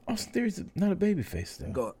 Austin Theory's not a babyface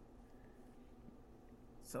though. Go.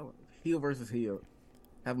 So heel versus heel.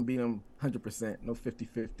 Haven't beat him 100%. No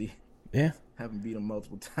 50-50. Yeah. Haven't beat him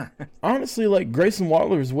multiple times. Honestly, like Grayson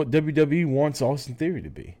Waller is what WWE wants Austin Theory to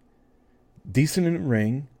be. Decent in the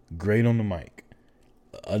ring, great on the mic.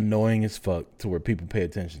 Annoying as fuck to where people pay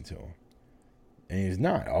attention to him. And he's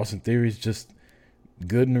not. Austin Theory's just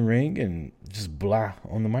good in the ring and just blah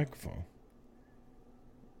on the microphone.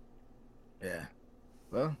 Yeah.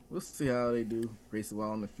 Well, we'll see how they do Grayson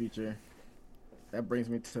Waller in the future. That brings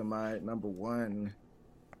me to my number 1.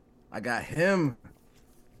 I got him.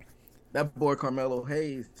 That boy Carmelo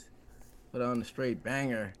Hayes put on a straight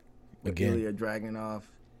banger with Again. Ilya Dragunov.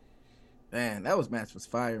 Man, that match was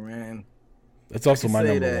fire, man. That's also my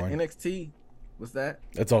say number that one. NXT, what's that?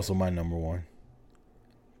 That's also my number one.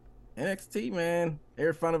 NXT, man, they're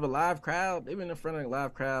in front of a live crowd. They've been in front of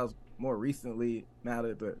live crowds more recently now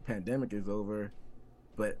that the pandemic is over.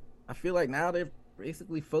 But I feel like now they're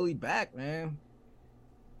basically fully back, man.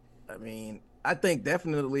 I mean, I think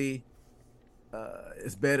definitely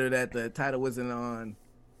it's better that the title wasn't on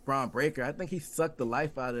Braun Breaker. I think he sucked the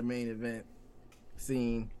life out of the main event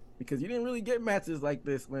scene because you didn't really get matches like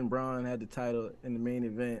this when Braun had the title in the main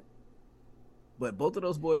event. But both of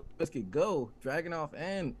those boys could go, Dragunov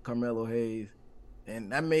and Carmelo Hayes.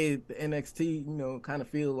 And that made the NXT, you know, kind of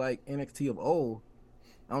feel like NXT of old.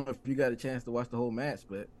 I don't know if you got a chance to watch the whole match,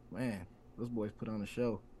 but, man, those boys put on a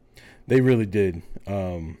show. They really did.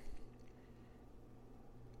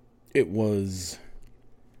 It was...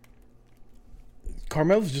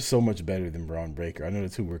 Carmelo's just so much better than Braun Breaker. I know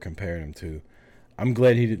that's who we're comparing him to. I'm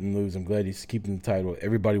glad he didn't lose. I'm glad he's keeping the title.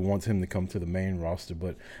 Everybody wants him to come to the main roster,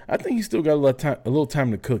 but I think he's still got a little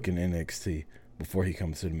time to cook in NXT before he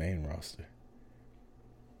comes to the main roster.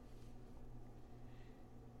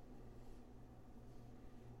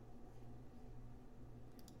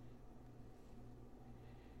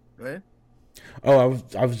 Go ahead. Oh,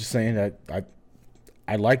 I was just saying that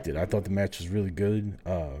I liked it. I thought the match was really good.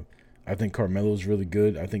 I think Carmelo's really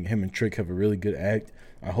good. I think him and Trick have a really good act.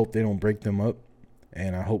 I hope they don't break them up.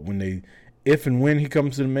 And I hope if and when he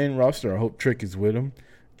comes to the main roster, I hope Trick is with him.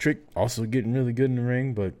 Trick also getting really good in the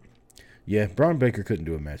ring, but yeah, Braun Breaker couldn't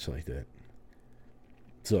do a match like that.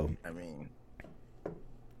 So I mean,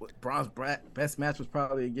 Braun's best match was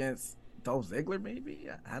probably against Dolph Ziggler, maybe.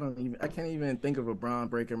 I can't even think of a Braun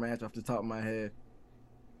Breaker match off the top of my head.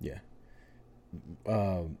 Yeah,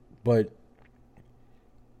 but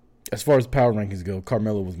as far as power rankings go,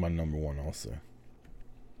 Carmelo was my number one also.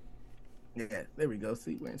 Yeah, there we go.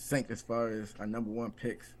 See, we're in sync as far as our number one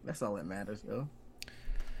picks. That's all that matters, though.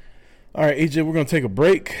 All right, AJ, we're going to take a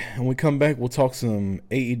break. When we come back, we'll talk some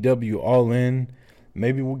AEW All In.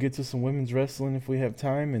 Maybe we'll get to some women's wrestling if we have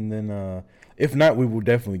time. And then if not, we will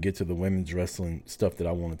definitely get to the women's wrestling stuff that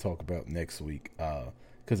I want to talk about next week.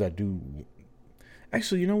 Because I do.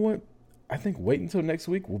 Actually, you know what? I think waiting until next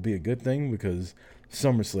week will be a good thing because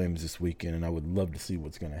Summerslam is this weekend, and I would love to see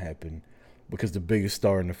what's going to happen. Because the biggest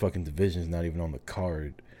star in the fucking division is not even on the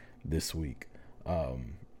card this week.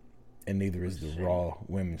 And neither is the Raw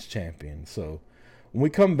Women's Champion. So when we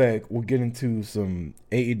come back, we'll get into some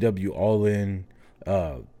AEW All In.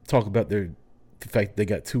 Talk about the fact they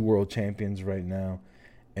got 2 world champions right now.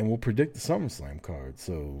 And we'll predict the SummerSlam card.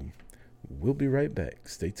 So we'll be right back.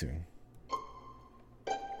 Stay tuned.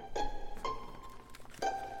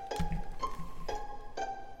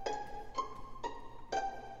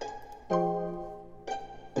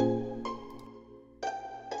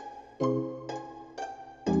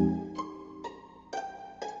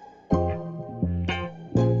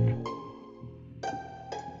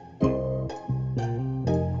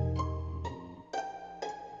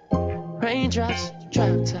 Raindrops,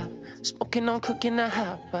 drop top, smoking on cooking a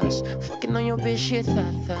hot box, fucking on your bitch, shit,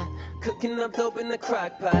 thought, cooking up dope in the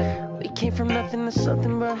crock pot. We came from nothing to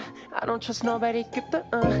something, bruh. I don't trust nobody, grip the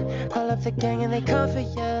call up the gang and they come for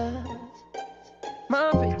ya. My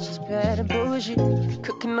bitch is bad and bougie,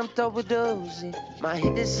 cooking up dope with the Uzi. My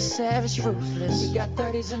hit is a savage, ruthless. We got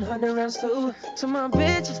 30s and 100 rounds too. So my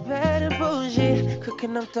bitch is bad and bougie,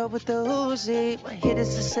 cooking up dope with the Uzi. My hit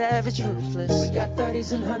is a savage, ruthless. We got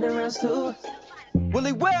 30s and 100 rounds too.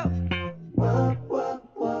 Willie Well.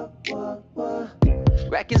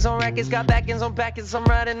 Rackets on rackets, got backings on backings. I'm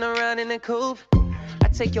riding around in a coupe. I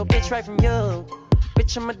take your bitch right from you.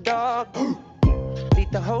 Bitch, I'm a dog. Beat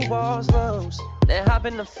the whole walls loose. Then hop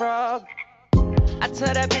in the frog. I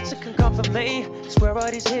tell that bitch to come for me. Swear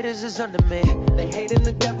all these hitters is under me. They hating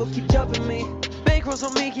the devil, keep jumping me. Bankrolls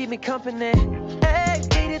on me, keep me company. Hey,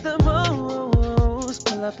 hated the most.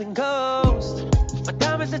 Pull up and ghost. My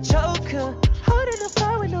diamond's a choker. Holding the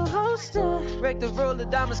fire with no holster. Break the roll, the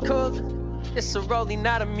diamond's cold. It's a rolling,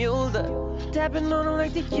 not a mule. Dabbing on them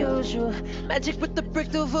like the usual. Magic with the brick,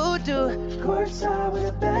 the voodoo. Courtside with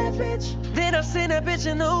a bad bitch. Then I send that bitch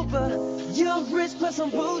an Uber. Young rich plus I'm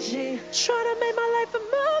bougie. Tryna make my life a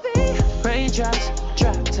movie. Raindrops,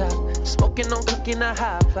 drop top. Smoking on cooking a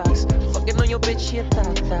hot box. Fucking on your bitch, yeah,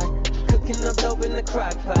 thought. Cooking up dope in the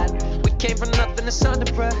crock pot. We came from nothing to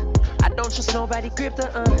something, bruh. I don't trust nobody, grip the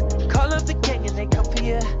call up the gang and they come for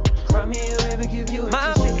ya. Cry me a river, give you a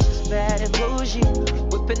my bitch is bad and bougie.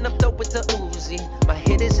 Whipping up dope with the Uzi. My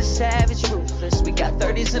hit is a savage, ruthless. We got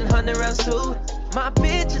 30s and 100 rounds too. My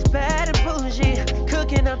bitch is bad and bougie. Cooking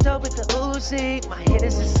Smoking up dope with the Uzi. My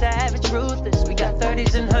hitters is savage, ruthless. We got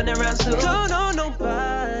 30s and 100 rounds too. Don't owe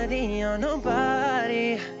nobody, on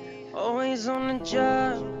nobody. Always on the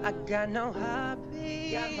job. I got no hobby.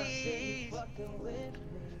 Got my city fucking with me.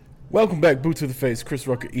 Welcome back, Boot to the Face. Chris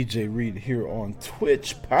Rucker, EJ Reed here on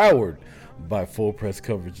Twitch, powered by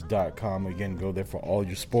fullpresscoverage.com. Again, go there for all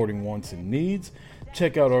your sporting wants and needs.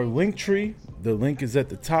 Check out our link tree. The link is at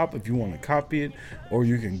the top if you want to copy it, or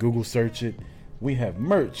you can Google search it. We have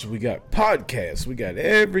merch, we got podcasts, we got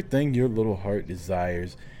everything your little heart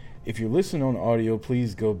desires. If you're listening on audio,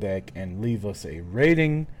 please go back and leave us a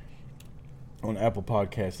rating on Apple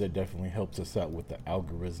Podcasts. That definitely helps us out with the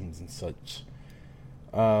algorithms and such.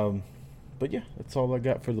 But yeah, that's all I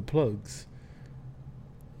got for the plugs.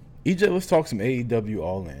 EJ, let's talk some AEW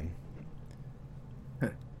All In.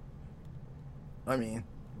 I mean,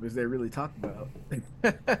 what does they really talk about?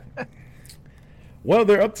 Well,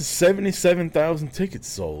 they're up to 77,000 tickets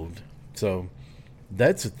sold, so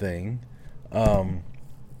that's a thing. And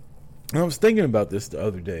I was thinking about this the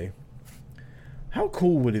other day. How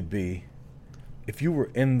cool would it be if you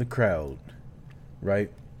were in the crowd,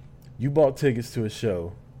 right? You bought tickets to a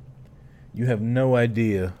show. You have no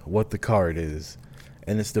idea what the card is,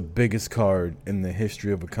 and it's the biggest card in the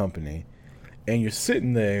history of a company. And you're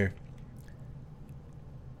sitting there.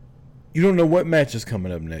 You don't know what match is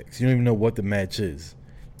coming up next. You don't even know what the match is.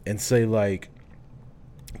 And say, like,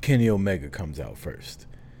 Kenny Omega comes out first.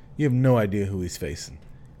 You have no idea who he's facing.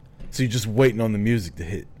 So you're just waiting on the music to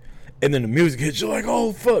hit. And then the music hits, you're like,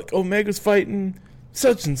 oh, fuck, Omega's fighting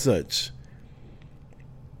such and such.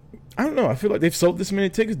 I don't know. I feel like they've sold this many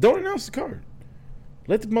tickets. Don't announce the card.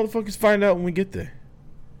 Let the motherfuckers find out when we get there.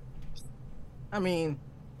 I mean,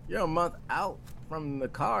 you're a month out from the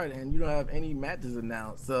card and you don't have any matches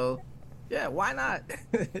announced. So, yeah, why not?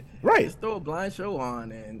 Right. Just throw a blind show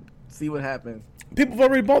on and see what happens. People have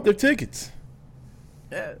already bought their tickets.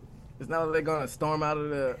 Yeah. It's not like they're going to storm out of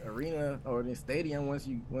the arena or the stadium once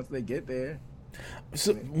they get there.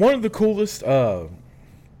 So one of the coolest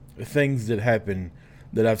things that happened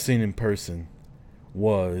that I've seen in person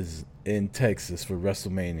was in Texas for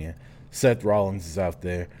WrestleMania. Seth Rollins is out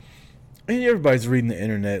there. And everybody's reading the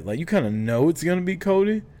internet. Like, you kind of know it's going to be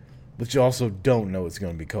Cody, but you also don't know it's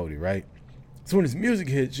going to be Cody, right? So when his music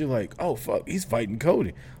hits, you're like, oh, fuck, he's fighting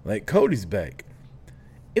Cody. Like, Cody's back.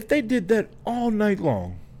 If they did that all night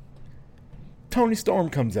long, Toni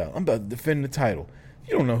Storm comes out. I'm about to defend the title.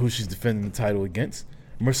 You don't know who she's defending the title against.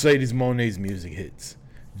 Mercedes Moné's music hits.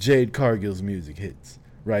 Jade Cargill's music hits,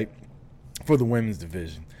 right? For the women's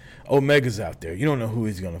division. Omega's out there. You don't know who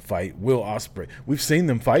he's going to fight. Will Ospreay. We've seen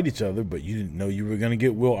them fight each other, but you didn't know you were going to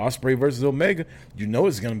get Will Ospreay versus Omega. You know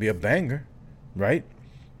it's going to be a banger, right?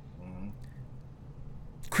 Mm-hmm.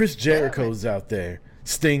 Chris Jericho's out there.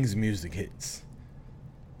 Sting's music hits.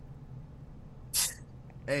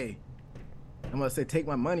 Hey, I'm going to say take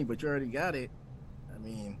my money, but you already got it. I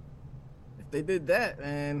mean, if they did that,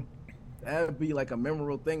 man, that would be like a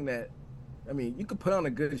memorable thing that, I mean, you could put on a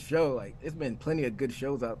good show. Like, there's been plenty of good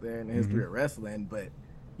shows out there in the history of wrestling, but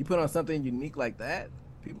you put on something unique like that,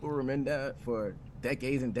 people remember that for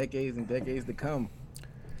decades and decades and decades to come.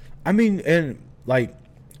 I mean, and, like,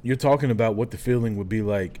 you're talking about what the feeling would be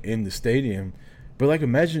like in the stadium, but, like,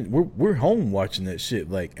 imagine we're home watching that shit,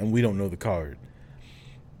 like, and we don't know the card.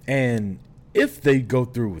 And if they go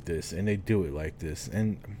through with this and they do it like this,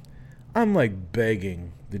 and I'm, like,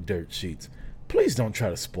 begging the dirt sheets, please don't try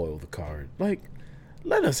to spoil the card. Like,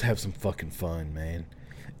 let us have some fucking fun, man.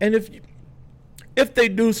 And if they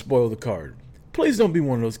do spoil the card, please don't be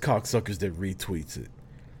one of those cocksuckers that retweets it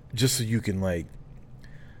just so you can, like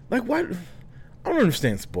why? I don't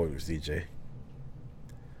understand spoilers, DJ.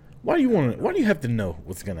 Why do you have to know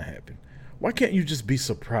what's gonna happen? Why can't you just be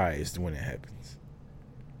surprised when it happens?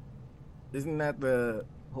 Isn't that the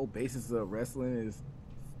whole basis of wrestling, is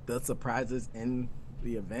the surprises in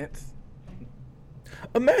the events?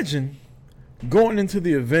 Imagine going into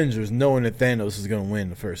the Avengers knowing that Thanos is going to win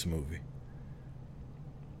the first movie.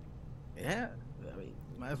 Yeah. I mean,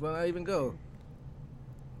 might as well not even go.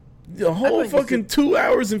 The whole fucking 2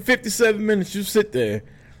 hours and 57 minutes you sit there,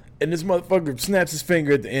 and this motherfucker snaps his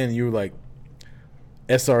finger at the end, and you were like,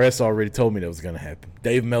 SRS already told me that was going to happen.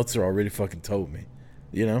 Dave Meltzer already fucking told me.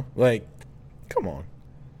 You know? Like, come on.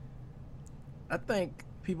 I think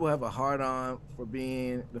people have a hard-on for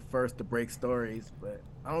being the first to break stories, but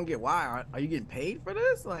I don't get why. Are you getting paid for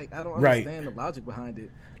this? Like, I don't understand the logic behind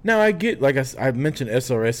it. Now, I get, like I mentioned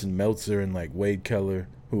SRS and Meltzer and, like, Wade Keller,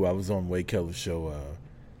 who I was on Wade Keller's show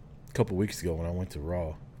a couple weeks ago when I went to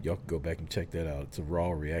Raw. Y'all can go back and check that out. It's a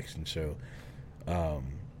Raw reaction show.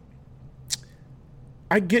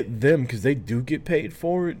 I get them because they do get paid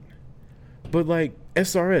for it. But, like,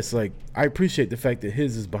 SRS, like, I appreciate the fact that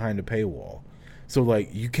his is behind a paywall. So, like,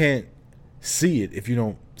 you can't see it if you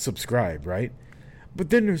don't subscribe, right? But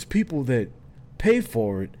then there's people that pay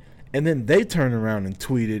for it, and then they turn around and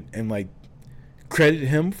tweet it and, like, credit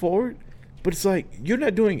him for it. But it's like, you're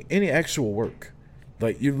not doing any actual work.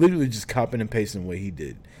 Like, you're literally just copying and pasting what he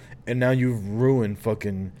did. And now you've ruined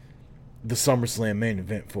fucking the SummerSlam main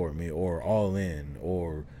event for me, or All In,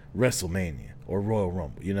 or WrestleMania, or Royal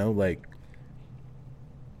Rumble, you know? Like,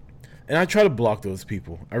 and I try to block those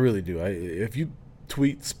people. I really do. If you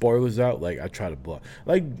tweet spoilers out, like, I try to block.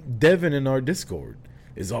 Like, Devin in our Discord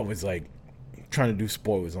is always, like, trying to do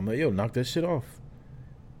spoilers. I'm like, yo, knock that shit off.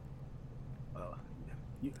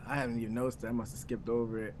 I haven't even noticed that. I must have skipped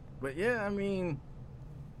over it. But, yeah, I mean,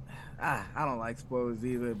 I don't like spoilers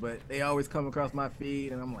either, but they always come across my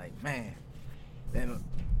feed, and I'm like, man. And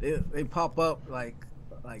they pop up like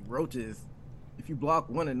roaches. If you block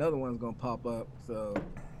one, another one's going to pop up. So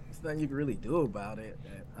there's nothing you can really do about it.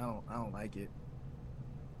 I don't like it.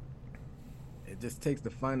 It just takes the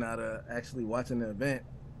fun out of actually watching the event.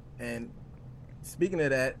 And speaking of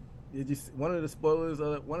that, one of the spoilers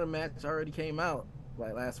of one of the matches already came out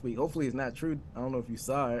like last week. Hopefully it's not true. I don't know if you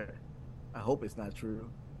saw it. I hope it's not true.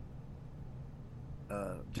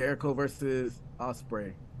 Jericho versus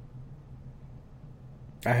Ospreay.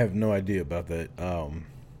 I have no idea about that.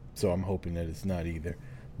 So I'm hoping that it's not either.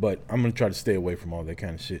 But I'm gonna try to stay away from all that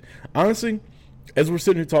kind of shit. Honestly, as we're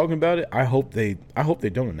sitting here talking about it, I hope they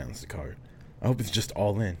don't announce the card. I hope it's just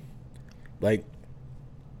All In. Like,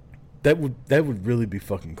 that would really be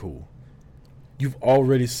fucking cool. You've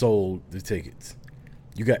already sold the tickets.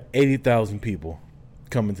 You got 80,000 people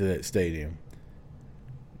coming to that stadium.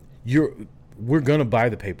 We're gonna buy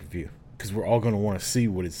the pay-per-view because we're all gonna want to see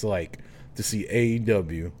what it's like to see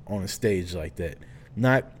AEW on a stage like that.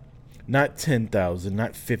 Not 10,000,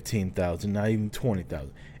 not 15,000, not even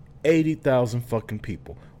 20,000. 80,000 fucking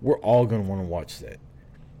people. We're all gonna want to watch that.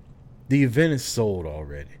 The event is sold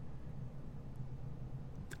already.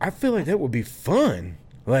 I feel like that would be fun.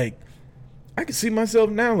 Like, I can see myself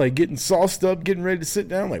now, like, getting sauced up, getting ready to sit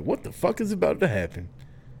down. Like, what the fuck is about to happen?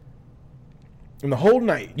 And the whole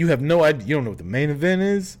night, you have no idea. You don't know what the main event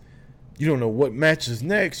is. You don't know what match is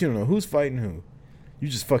next. You don't know who's fighting who. You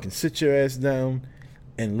just fucking sit your ass down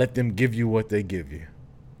and let them give you what they give you.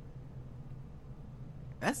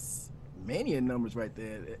 That's Mania numbers right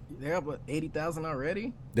there. They're up 80,000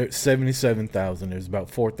 already? There's 77,000. There's about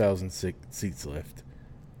 4,000 seats left.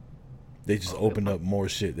 They just opened up more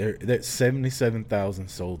shit. There's 77,000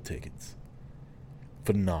 sold tickets.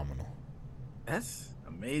 Phenomenal. That's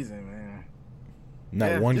amazing, man.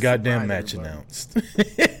 Not one goddamn match announced.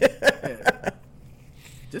 Yeah.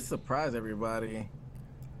 Just surprise everybody.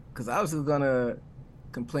 Because I was just going to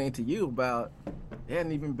complain to you about they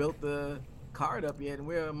hadn't even built the card up yet, and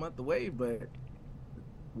we're a month away. But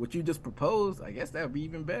what you just proposed, I guess that would be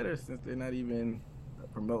even better since they're not even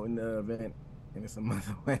promoting the event and it's a month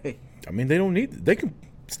away. I mean, they don't need it. They can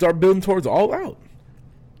start building towards All Out.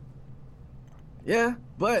 Yeah,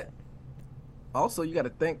 but also you got to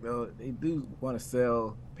think, though, they do want to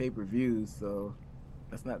sell pay-per-views, so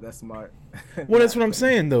that's not that smart. Well, that's what I'm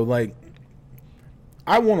saying, though. Like,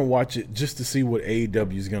 I want to watch it just to see what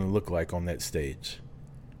AEW is going to look like on that stage.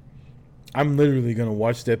 I'm literally going to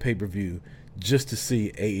watch that pay-per-view just to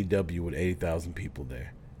see AEW with 80,000 people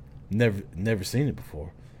there. Never seen it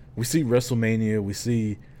before. We see WrestleMania. We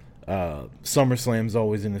see SummerSlam's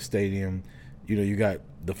always in the stadium. You know, you got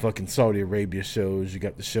the fucking Saudi Arabia shows. You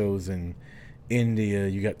got the shows in India.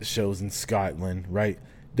 You got the shows in Scotland, right?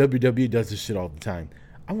 WWE does this shit all the time.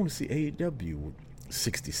 I want to see AEW with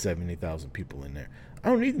 60, 70,000 people in there. I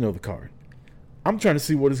don't need to know the card. I'm trying to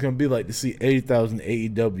see what it's going to be like to see 80,000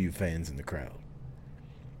 AEW fans in the crowd.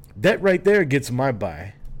 That right there gets my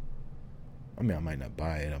buy. I mean, I might not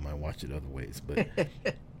buy it. I might watch it other ways, but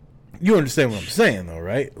you understand what I'm saying, though,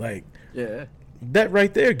 right? Like, yeah, that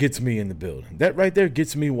right there gets me in the building. That right there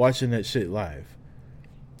gets me watching that shit live.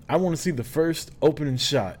 I want to see the first opening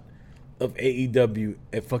shot of AEW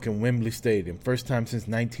at fucking Wembley Stadium. First time since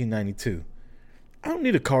 1992. I don't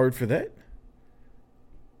need a card for that.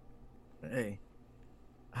 Hey,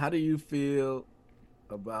 how do you feel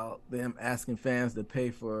about them asking fans to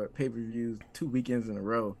pay for pay-per-views 2 weekends in a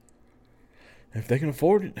row? If they can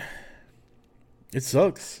afford it. It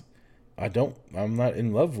sucks. I'm not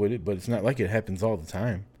in love with it, but it's not like it happens all the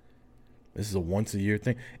time. This is a once-a-year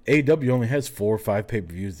thing. AEW only has 4 or 5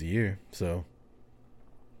 pay-per-views a year, so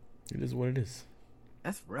it is what it is.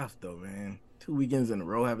 That's rough, though, man. 2 weekends in a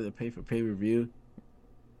row having to pay for pay-per-view.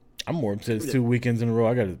 I'm more upset it's 2 weekends in a row.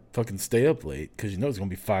 I got to fucking stay up late because you know it's going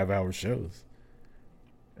to be 5-hour shows.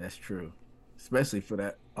 That's true. Especially for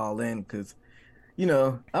that All In because, you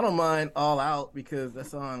know, I don't mind All Out because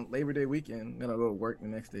that's on Labor Day weekend. I'm going to go to work the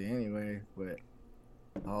next day anyway. But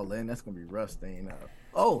All In, that's going to be rough staying up.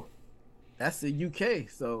 Oh, that's the UK.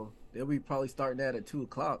 So they'll be probably starting that at 2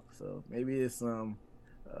 o'clock. So maybe it's some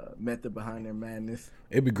method behind their madness.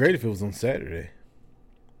 It'd be great if it was on Saturday.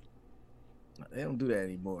 They don't do that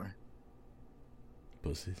anymore.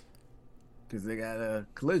 Pussies. Because they got a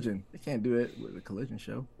Collision. They can't do it with a Collision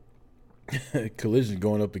show. Collision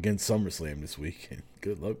going up against SummerSlam this week.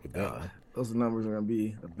 Good luck with that one. Those numbers are going to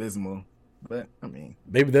be abysmal. But, I mean.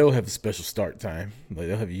 Maybe they'll have a special start time. Like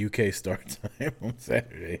they'll have a UK start time on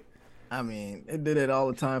Saturday. I mean, they did it all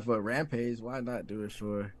the time for Rampage. Why not do it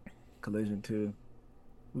for Collision too?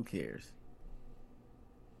 Who cares?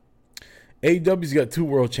 AEW's got 2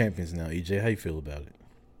 world champions now, EJ. How you feel about it?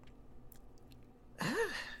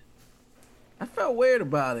 I felt weird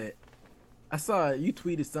about it. I saw you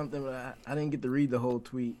tweeted something, but I didn't get to read the whole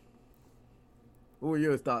tweet. What were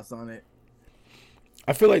your thoughts on it?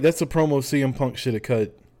 I feel like that's a promo CM Punk should have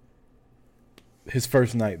cut his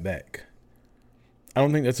first night back. I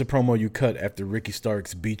don't think that's a promo you cut after Ricky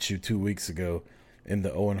Starks beat you 2 weeks ago in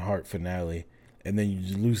the Owen Hart finale, and then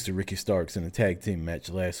you lose to Ricky Starks in a tag team match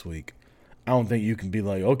last week. I don't think you can be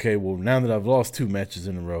like, okay, well, now that I've lost 2 matches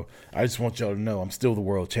in a row, I just want y'all to know I'm still the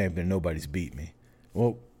world champion and nobody's beat me.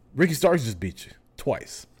 Well, Ricky Starks just beat you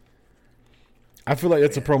twice. I feel like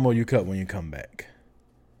that's a promo you cut when you come back.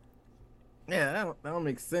 Yeah, that don't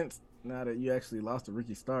make sense now that you actually lost to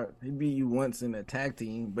Ricky Starks. He beat you once in a tag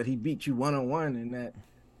team, but he beat you one-on-one in that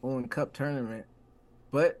Owen Cup tournament.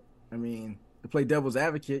 But, I mean, to play devil's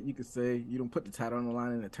advocate, you could say you don't put the title on the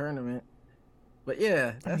line in a tournament. But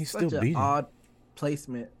yeah, that's such an odd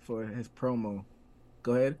placement for his promo.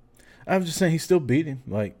 Go ahead. I was just saying he's still beating.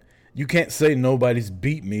 Like, you can't say nobody's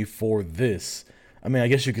beat me for this. I mean, I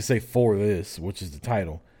guess you could say for this, which is the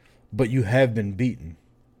title. But you have been beaten.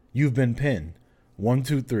 You've been pinned. 1,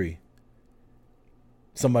 2, 3.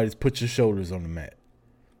 Somebody's put your shoulders on the mat.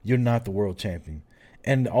 You're not the world champion.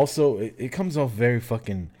 And also, it comes off very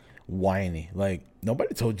fucking whiny. Like,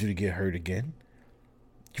 nobody told you to get hurt again.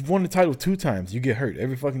 You've won the title 2 times. You get hurt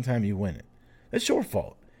every fucking time you win it. That's your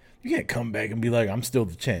fault. You can't come back and be like, I'm still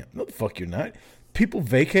the champ. No, the fuck you're not. People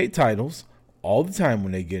vacate titles all the time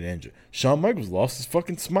when they get injured. Shawn Michaels lost his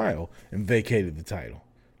fucking smile and vacated the title.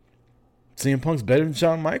 CM Punk's better than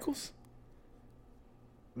Shawn Michaels?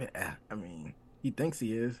 Yeah, I mean, he thinks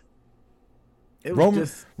he is. Roman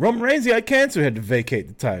Reigns, he had cancer, had to vacate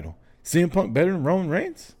the title. CM Punk better than Roman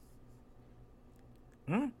Reigns?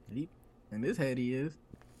 In his head, he is.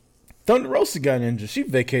 Thunder Rosa got injured. She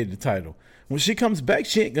vacated the title. When she comes back,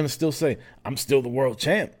 she ain't going to still say, I'm still the world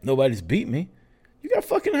champ. Nobody's beat me. You got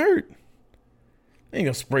fucking hurt. They ain't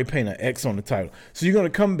going to spray paint an X on the title. So you're going to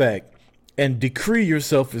come back and decree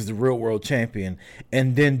yourself as the real world champion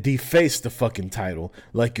and then deface the fucking title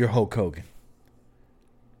like you're Hulk Hogan.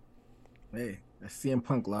 Hey, that's CM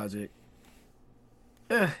Punk logic.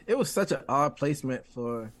 Yeah, it was such an odd placement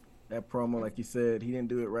for that promo. Like you said, he didn't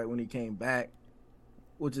do it right when he came back.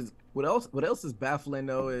 Which is what else is baffling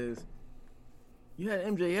though is you had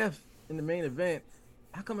MJF in the main event.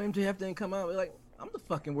 How come MJF didn't come out and be like, I'm the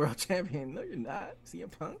fucking world champion? No, you're not,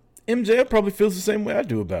 CM Punk. MJF probably feels the same way I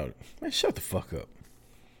do about it. Man, shut the fuck up.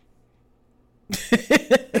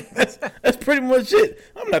 that's pretty much it.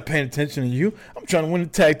 I'm not paying attention to you. I'm trying to win the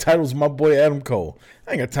tag titles with my boy Adam Cole.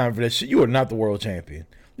 I ain't got time for that shit. You are not the world champion.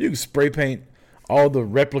 You can spray paint all the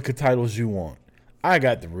replica titles you want. I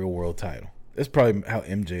got the real world title. That's probably how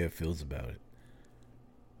MJF feels about it.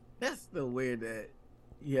 That's still weird that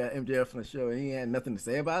you had MJF on the show and he had nothing to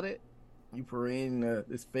say about it. You parading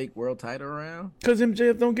this fake world title around? Because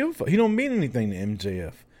MJF don't give a fuck. He don't mean anything to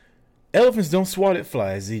MJF. Elephants don't swat at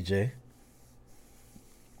flies, EJ.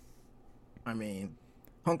 I mean,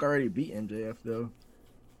 Punk already beat MJF though.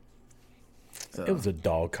 So, it was a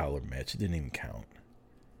dog collar match. It didn't even count.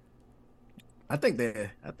 I think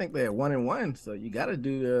they're 1-1, so you got to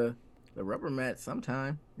do the rubber match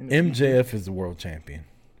sometime. MJF is the world champion.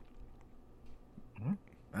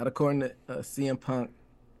 Not according to CM Punk.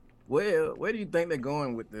 Where do you think they're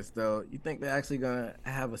going with this, though? You think they're actually going to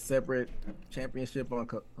have a separate championship on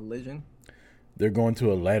Collision? They're going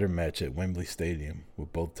to a ladder match at Wembley Stadium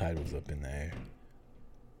with both titles up in the air.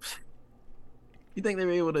 You think they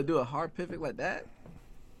were able to do a hard pivot like that?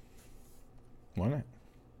 Why not?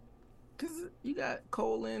 Because you got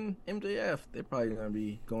Cole and MJF. They're probably going to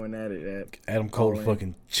be going at it at Adam Cole to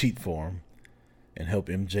fucking cheat for him and help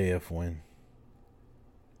MJF win.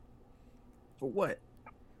 For what?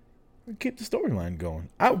 Keep the storyline going.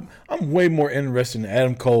 I'm way more interested in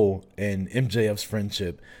Adam Cole and MJF's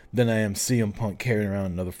friendship than I am CM Punk carrying around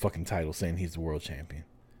another fucking title saying he's the world champion.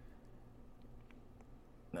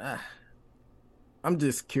 I'm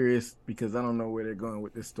just curious because I don't know where they're going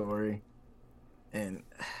with this story, and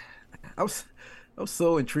I was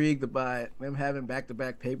so intrigued by them having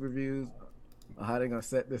back-to-back pay-per-views, or how they're gonna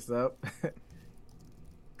set this up,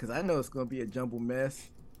 because I know it's gonna be a jumble mess,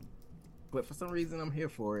 but for some reason I'm here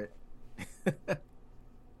for it.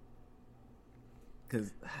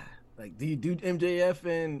 Because, like, do you do MJF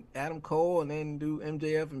and Adam Cole and then do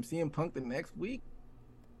MJF and CM Punk the next week?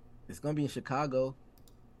 It's gonna be in Chicago.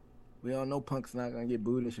 We all know Punk's not gonna get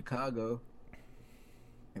booed in Chicago.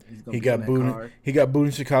 He got booed. He got booed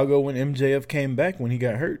in Chicago when MJF came back when he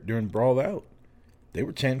got hurt during Brawl Out. They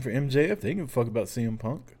were chanting for MJF. They didn't give a fuck about CM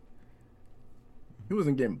Punk. He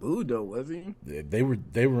wasn't getting booed though, was he? They were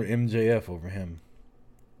MJF over him.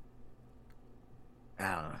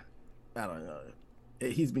 I don't know.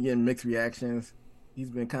 He's been getting mixed reactions. He's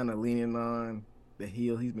been kind of leaning on the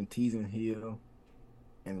heel. He's been teasing heel.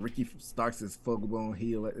 And Ricky Starks is full-blown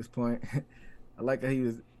heel at this point. I like how he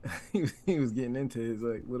was getting into his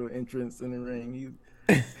like little entrance in the ring.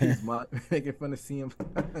 He's making fun of CM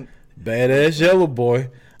Punk. Badass yellow boy.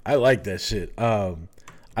 I like that shit. I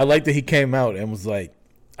like that he came out and was like,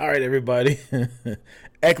 all right, everybody,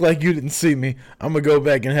 act like you didn't see me. I'm going to go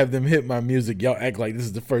back and have them hit my music. Y'all act like this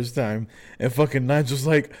is the first time. And fucking Nigel's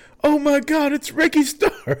like, oh my God, it's Ricky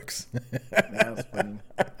Starks. That was funny.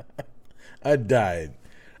 I died.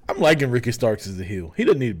 I'm liking Ricky Starks as a heel. He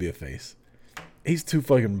doesn't need to be a face. He's too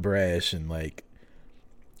fucking brash, and like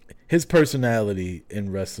his personality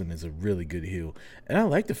in wrestling is a really good heel. And I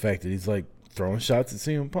like the fact that he's like throwing shots at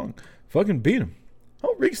CM Punk. Fucking beat him.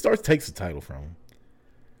 Oh, Ricky Starks takes the title from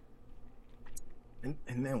him.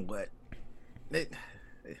 And then what? They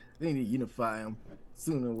need to unify him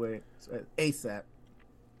sooner or later, ASAP.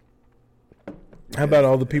 How about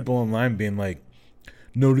all the people online being like,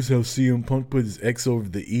 notice how CM Punk put his X over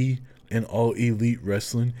the E in All Elite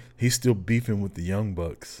Wrestling? He's still beefing with the Young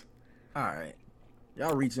Bucks. All right.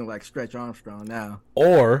 Y'all reaching like Stretch Armstrong now.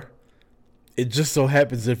 Or it just so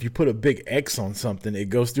happens that if you put a big X on something, it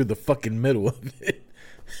goes through the fucking middle of it.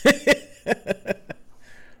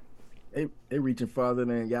 They reaching farther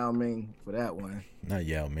than Yao Ming for that one. Not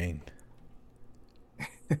Yao Ming.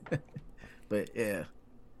 But yeah.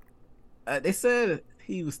 They said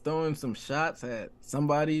he was throwing some shots at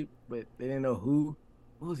somebody, but they didn't know who.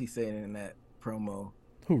 What was he saying in that promo?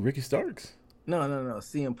 Who, Ricky Starks? No,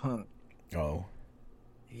 CM Punk. Oh.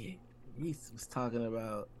 He was talking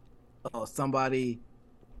about somebody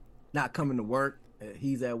not coming to work.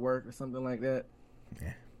 He's at work or something like that.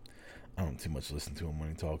 Yeah. I don't too much listen to him when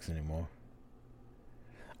he talks anymore.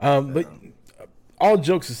 But all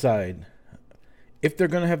jokes aside, if they're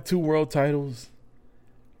going to have two world titles,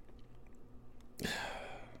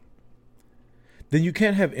 then you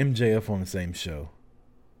can't have MJF on the same show.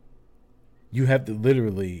 You have to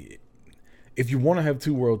literally, if you want to have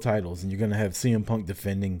two world titles and you're going to have CM Punk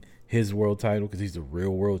defending his world title because he's the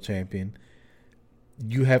real world champion,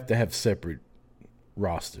 you have to have separate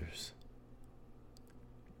rosters.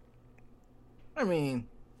 I mean,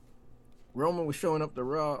 Roman was showing up to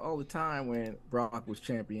Raw all the time when Brock was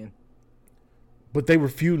champion. But they were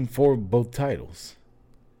feuding for both titles.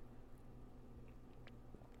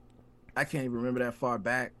 I can't even remember that far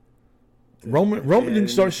back. Roman didn't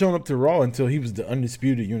start showing up to Raw until he was the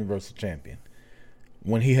undisputed Universal Champion.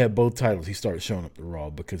 When he had both titles, he started showing up to Raw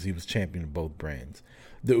because he was champion of both brands.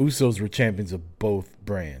 The Usos were champions of both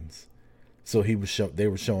brands, so they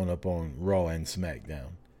were showing up on Raw and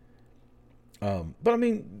SmackDown. But I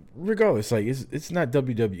mean, regardless, like it's not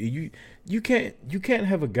WWE. You can't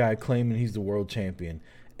have a guy claiming he's the world champion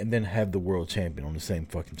and then have the world champion on the same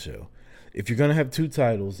fucking show. If you're gonna have two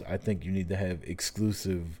titles, I think you need to have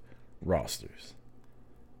exclusive rosters.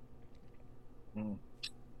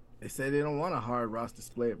 They say they don't want a hard roster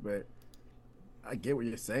split, but I get what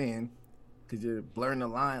you're saying because you're blurring the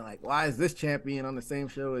line. Like, why is this champion on the same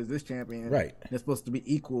show as this champion? Right. They're supposed to be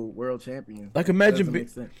equal world champions. Like imagine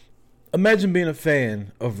being a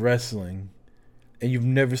fan of wrestling and you've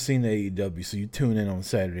never seen AEW, so you tune in on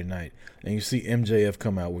Saturday night and you see MJF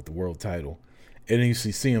come out with the world title, and then you see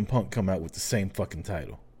CM Punk come out with the same fucking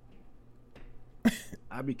title.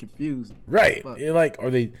 I'd be confused. Right. You're like, are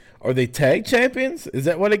they tag champions? Is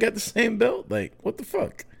that why they got the same belt? Like, what the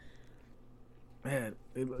fuck? Man,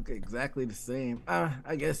 they look exactly the same.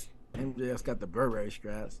 I guess MJF's got the Burberry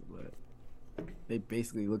straps, but they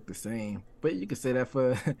basically look the same. But you could say that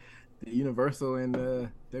for the Universal and the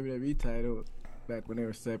WWE title back when they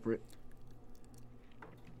were separate.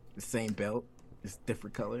 the same belt, just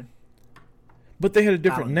different color. But they had a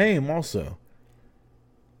different name also.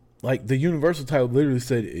 Like the Universal title literally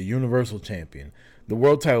said Universal Champion. The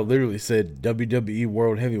World title literally said WWE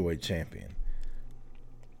World Heavyweight Champion.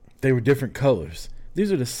 They were different colors.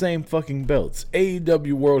 These are the same fucking belts.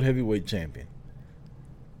 AEW World Heavyweight Champion.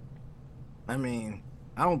 I mean,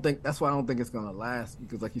 I don't think that's why I don't think it's gonna last,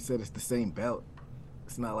 because like you said, it's the same belt.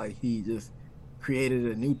 It's not like he just created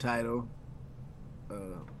a new title.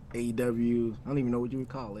 AEW, I don't even know what you would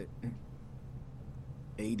call it.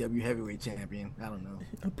 AEW Heavyweight Champion. I don't know.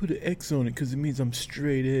 I put an X on it because it means I'm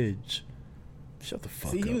straight edge. Shut the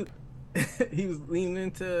fuck up. He was leaning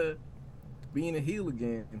into being a heel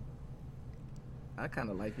again. I kind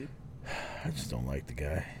of like it. I just don't like the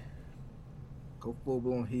guy. Go full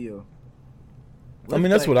blown heel. I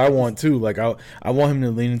mean, that's what I want too. Like, I want him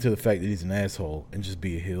to lean into the fact that he's an asshole and just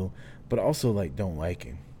be a heel, but also like don't like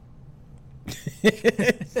him.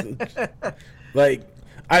 Like,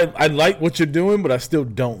 I like what you're doing, but I still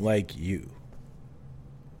don't like you.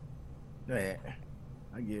 Yeah,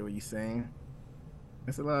 I get what you're saying.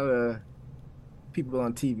 There's a lot of people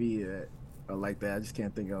on TV that are like that. I just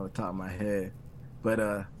can't think on the top of my head. But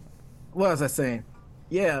what was I saying?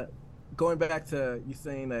 Yeah, going back to you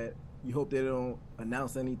saying that you hope they don't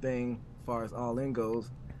announce anything as far as All In goes.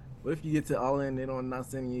 What if you get to All In, they don't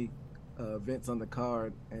announce any events on the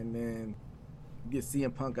card, and then you get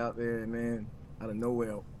CM Punk out there, and then out of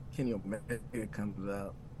nowhere, Kenny Omega comes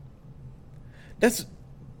out. That's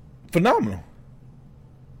phenomenal.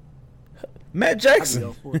 Matt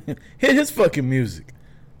Jackson hit his fucking music.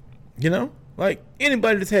 You know? Like,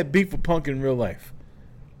 anybody that's had beef with Punk in real life,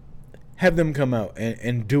 have them come out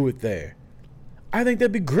and do it there. I think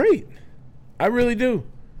that'd be great. I really do.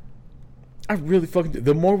 I really fucking do.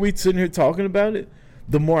 The more we sit here talking about it,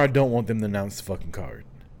 the more I don't want them to announce the fucking card.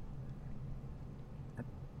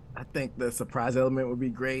 I think the surprise element would be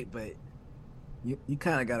great, but you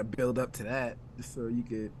kind of got to build up to that just so you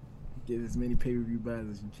could get as many pay-per-view buys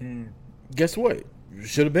as you can. Guess what? You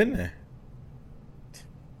should have been there.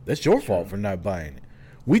 That's your fault for not buying it.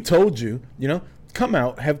 We told you, come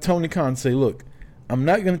out, have Tony Khan say, look, I'm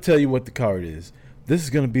not going to tell you what the card is. This is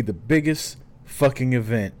going to be the biggest fucking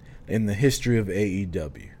event in the history of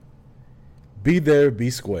AEW. Be there, be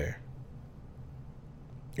square.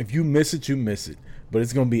 If you miss it, you miss it. But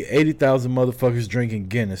it's going to be 80,000 motherfuckers drinking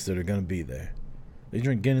Guinness that are going to be there. They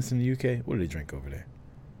drink Guinness in the UK? What do they drink over there?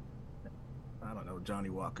 I don't know, Johnny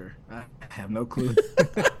Walker. I have no clue.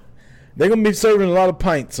 They're going to be serving a lot of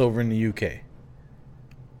pints over in the UK.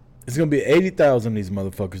 It's going to be 80,000 of these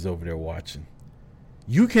motherfuckers over there watching.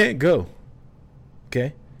 You can't go.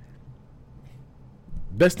 Okay?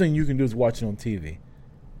 Best thing you can do is watch it on TV.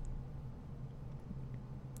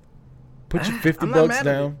 Put your $50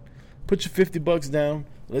 down. Put your $50 down.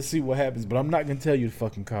 Let's see what happens. But I'm not going to tell you the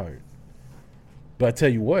fucking card. But I tell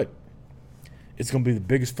you what. It's going to be the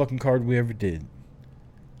biggest fucking card we ever did.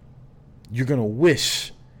 You're going to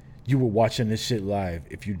wish you were watching this shit live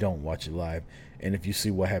if you don't watch it live. And if you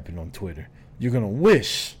see what happened on Twitter. You're going to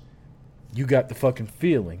wish you got the fucking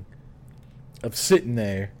feeling of sitting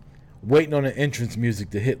there waiting on the entrance music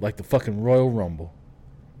to hit like the fucking Royal Rumble.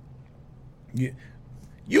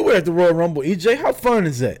 You were at the Royal Rumble, EJ. How fun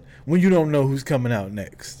is that when you don't know who's coming out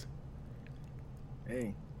next?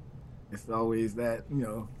 Hey, it's always that,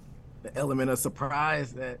 the element of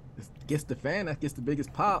surprise that gets the fan, that gets the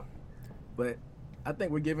biggest pop. But I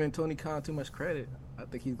think we're giving Tony Khan too much credit. I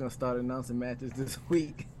think he's going to start announcing matches this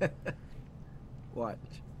week. Watch.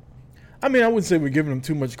 I mean, I wouldn't say we're giving him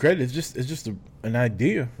too much credit. It's just an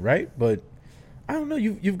idea, right? But I don't know.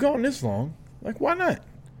 You've gone this long. Like, why not?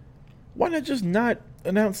 Why not just not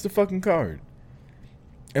announce the fucking card?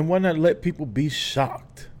 And why not let people be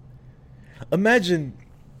shocked? Imagine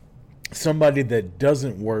somebody that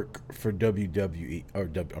doesn't work for WWE or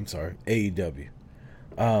AEW.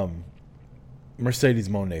 Mercedes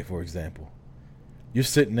Moné, for example. You're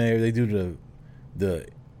sitting there. They do the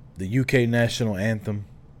UK national anthem.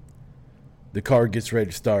 The card gets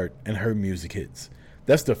ready to start, and her music hits.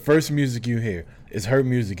 That's the first music you hear is her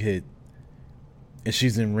music hit, and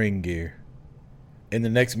she's in ring gear. And the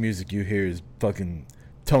next music you hear is fucking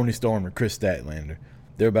Tony Storm or Chris Statlander.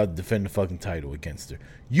 They're about to defend the fucking title against her.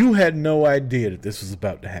 You had no idea that this was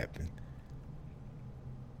about to happen.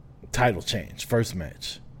 Title change, first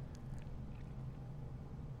match.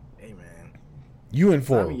 Hey, man. You in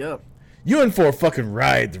for a fucking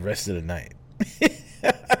ride the rest of the night.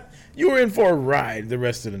 You were in for a ride the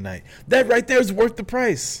rest of the night. That right there is worth the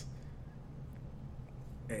price.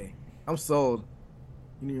 Hey, I'm sold.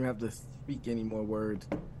 You don't even have to speak any more words.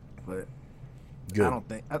 But good. I don't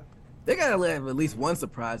think They gotta have at least one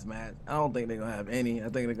surprise match. I don't think they're gonna have any. I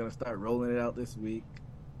think they're gonna start rolling it out this week.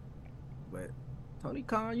 But Tony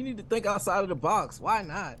Khan, you need to think outside of the box. Why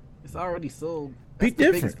not? It's already sold. That's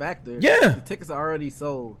the biggest factor. Yeah. The tickets are already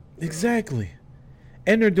sold. So. Exactly.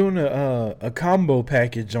 And they're doing a combo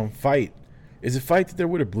package on Fight. Is it Fight that they're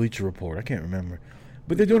with, a Bleacher Report? I can't remember.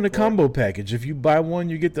 But they're doing a combo package. If you buy one,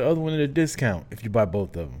 you get the other one at a discount if you buy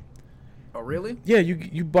both of them. Oh, really? Yeah,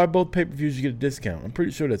 you buy both pay-per-views, you get a discount. I'm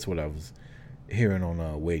pretty sure that's what I was hearing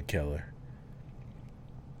on Wade Keller.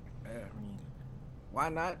 Yeah, I mean, why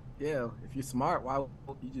not? Yeah, if you're smart, why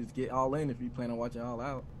won't you just get All In if you plan on watching All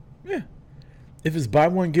Out? Yeah. If it's buy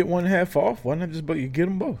one, get one half off, why not just you get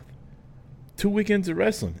them both? 2 weekends of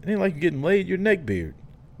wrestling. It ain't like you're getting laid, you're neckbeard.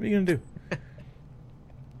 What are you going to do?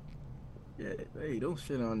 Yeah, hey, don't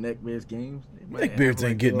shit on neckbeards games. Neckbeards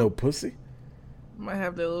ain't getting no pussy. Might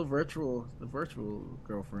have their little virtual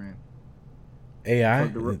girlfriend. AI?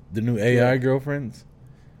 The new AI girlfriends?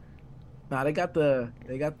 Nah, they got the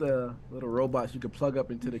little robots you can plug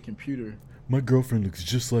up into the computer. My girlfriend looks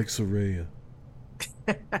just like Soraya.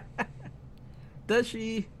 Does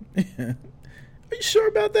she? Are you sure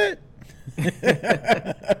about that?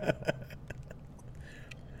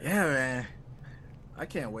 Yeah, man. I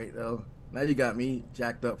can't wait though. Now you got me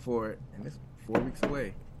jacked up for it, and it's 4 weeks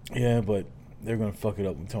away. Yeah, but they're gonna fuck it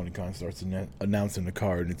up when Tony Khan starts announcing the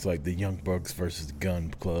card, and it's like the Young Bucks versus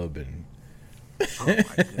Gun Club, and oh my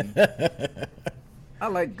goodness. I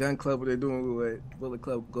like Gun Club, what they're doing with Bullet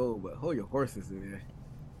Club Gold, but hold your horses in there.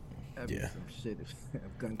 That'd be some shit if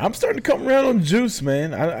Gun Club. I'm starting to come around on Juice,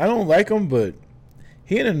 man. I don't like him, but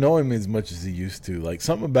he ain't annoying me as much as he used to. Like,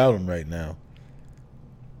 something about him right now.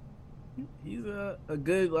 He's a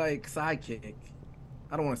good, like, sidekick.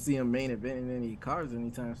 I don't want to see him main eventing any cards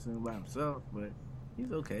anytime soon by himself, but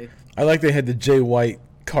he's okay. I like they had the Jay White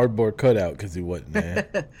cardboard cutout because he wasn't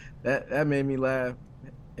there. that made me laugh.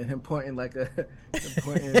 And him pointing with his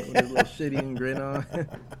little shit-eating grin on.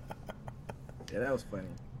 Yeah, that was funny.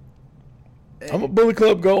 Hey. I'm a Bullet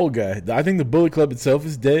Club Gold guy. I think the Bullet Club itself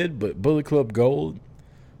is dead, but Bullet Club Gold,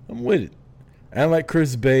 I'm with it. I like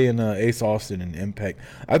Chris Bay and Ace Austin and Impact.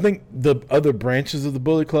 I think the other branches of the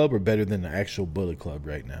Bullet Club are better than the actual Bullet Club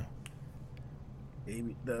right now.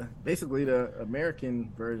 Basically, the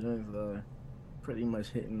American version is pretty much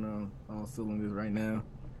hitting on all cylinders right now.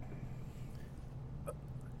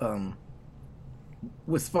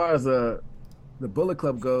 As far as the Bullet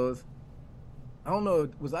Club goes, I don't know.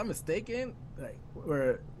 Was I mistaken? Like,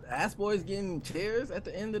 were Ass Boys getting chairs at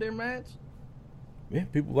the end of their match? Yeah,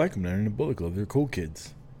 people like them. They're in the Bullet Club. They're cool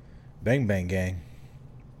kids. Bang Bang Gang.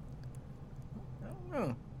 I don't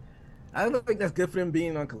know. I don't think that's good for them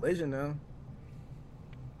being on Collision though,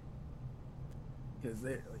 because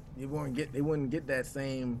they wouldn't get that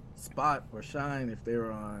same spot or shine if they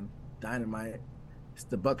were on Dynamite. It's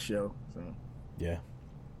the Buck show, so yeah.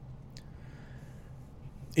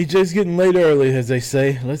 EJ's getting late early, as they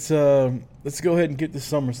say. Let's go ahead and get the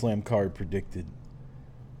SummerSlam card predicted.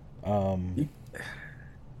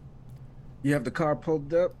 You have the card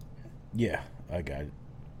pulled up? Yeah, I got it.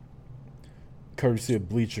 Courtesy of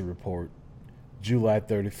Bleacher Report, July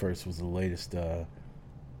 31st was the latest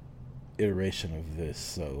iteration of this.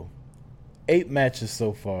 So, 8 matches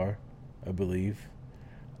so far, I believe.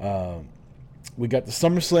 We got the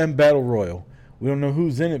SummerSlam Battle Royal. We don't know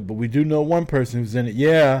who's in it, but we do know one person who's in it.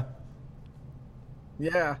 Yeah.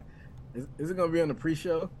 Yeah. Is it going to be on the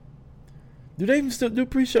pre-show? Do they even still do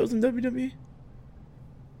pre-shows in WWE?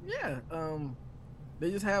 Yeah. They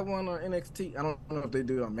just had one on NXT. I don't know if they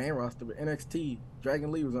do it on main roster, but NXT,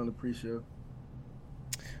 Dragon Lee was on the pre-show.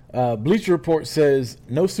 Bleacher Report says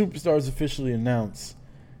no superstars officially announced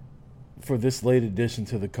for this late addition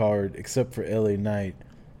to the card except for LA Knight.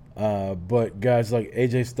 But guys like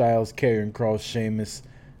AJ Styles, Karrion Kross, Sheamus,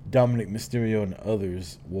 Dominic Mysterio, and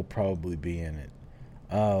others will probably be in it.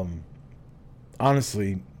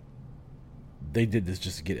 Honestly, they did this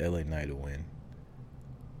just to get LA Knight to win.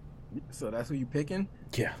 So that's who you picking?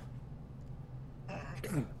 Yeah.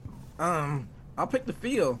 I'll pick the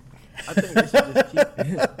field. I think they should just keep.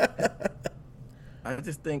 I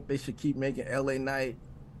just think they should keep making LA Knight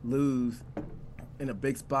lose in a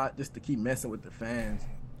big spot just to keep messing with the fans.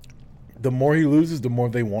 The more he loses, the more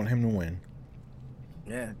they want him to win.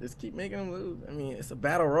 Yeah, just keep making him lose. I mean, it's a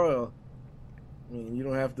battle royal. I mean, you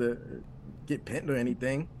don't have to get pinned or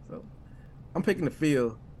anything. So I'm picking the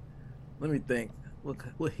field. Let me think.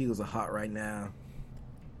 What heels are hot right now?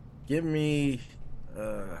 Give me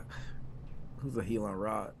who's a heel on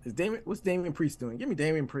Raw? What's Damian Priest doing? Give me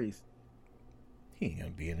Damian Priest. He ain't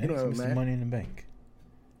gonna be in it. He's Mr. Money in the Bank.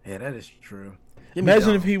 Yeah, that is true.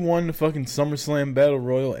 Imagine if he won the fucking SummerSlam Battle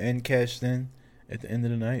Royal and cashed in at the end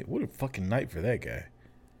of the night. What a fucking night for that guy.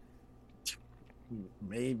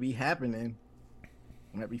 May be happening.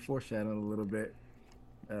 Might be foreshadowing a little bit.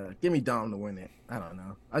 Give me Dom to win it. I don't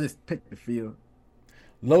know. I just picked the field.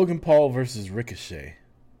 Logan Paul versus Ricochet.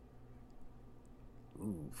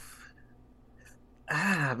 Oof.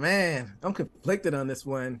 Man. I'm conflicted on this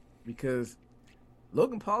one because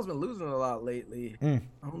Logan Paul's been losing a lot lately. I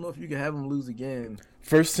don't know if you can have him lose again.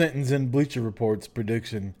 First sentence in Bleacher Report's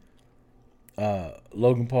prediction.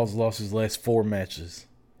 Logan Paul's lost his last 4 matches.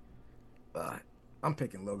 I'm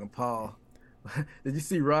picking Logan Paul. Did you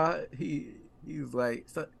see Rod? He was like,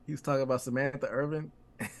 he was talking about Samantha Irvin.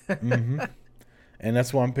 And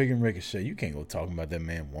that's why I'm picking Ricochet. You can't go talking about that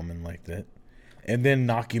man, woman like that. And then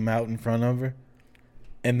knock him out in front of her.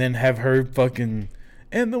 And then have her fucking...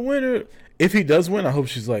 And the winner... If he does win, I hope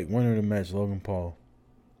she's like, winner of the match, Logan Paul.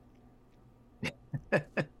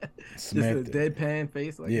 Samantha. Just a deadpan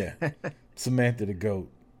face? Like yeah. Samantha the GOAT.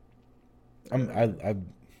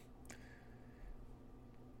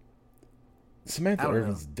 Samantha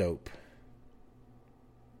Irvin's dope.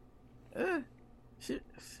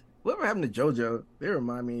 Whatever happened to JoJo? They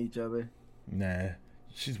remind me of each other. Nah,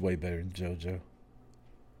 she's way better than JoJo.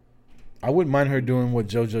 I wouldn't mind her doing what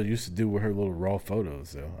JoJo used to do with her little raw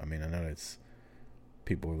photos, though. I mean, I know that's...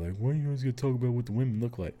 People are like, why are you always going to talk about what the women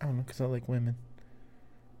look like? I don't know, because I like women.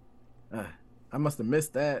 I must have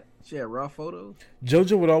missed that. She had raw photos?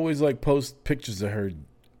 JoJo would always, like, post pictures of her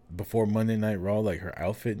before Monday Night Raw, like her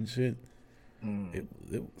outfit and shit. It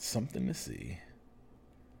was something to see.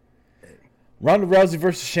 Ronda Rousey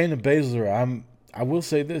versus Shayna Baszler. I will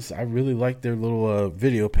say this. I really like their little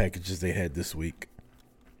video packages they had this week.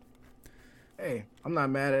 Hey, I'm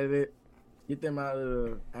not mad at it. Get them out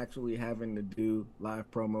of actually having to do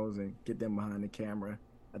live promos and get them behind the camera.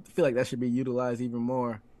 I feel like that should be utilized even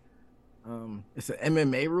more. It's an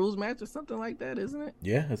MMA rules match or something like that, isn't it?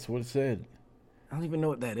 Yeah, that's what it said. I don't even know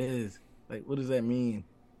what that is. Like, what does that mean?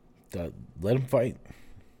 Let them fight.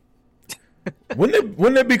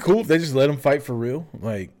 Wouldn't that be cool if they just let them fight for real?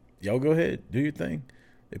 Like, y'all go ahead, do your thing.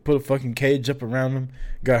 They put a fucking cage up around them,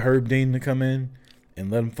 got Herb Dean to come in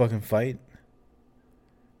and let them fucking fight.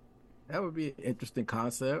 That would be an interesting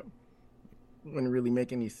concept. Wouldn't really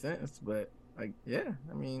make any sense, but like, yeah,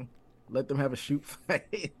 I mean, let them have a shoot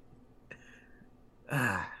fight.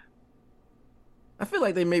 I feel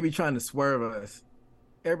like they may be trying to swerve us.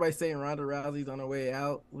 Everybody's saying Ronda Rousey's on her way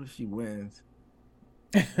out. What if she wins?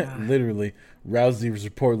 Literally, Rousey was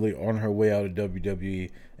reportedly on her way out of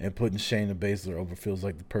WWE, and putting Shayna Baszler over feels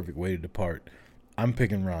like the perfect way to depart. I'm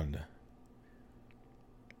picking Ronda.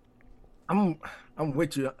 I'm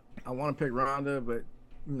with you. I want to pick Ronda, but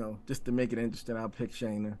just to make it interesting, I'll pick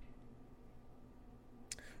Shayna.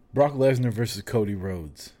 Brock Lesnar versus Cody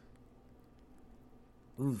Rhodes.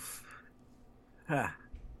 Oof.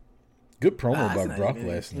 Good promo by Brock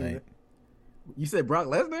last night. You said Brock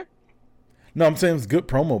Lesnar? No, I'm saying it was good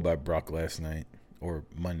promo by Brock last night or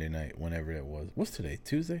Monday night, whenever it was. What's today?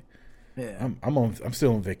 Tuesday? Yeah. I'm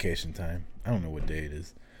still on vacation time. I don't know what day it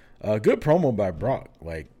is. Good promo by Brock.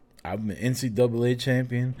 Like, I'm an NCAA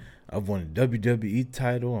champion. I've won a WWE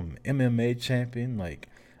title. I'm an MMA champion. Like,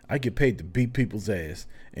 I get paid to beat people's ass,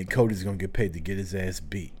 and Cody's gonna get paid to get his ass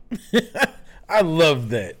beat. I love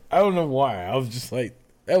that. I don't know why. I was just like,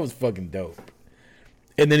 that was fucking dope.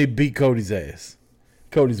 And then he beat Cody's ass.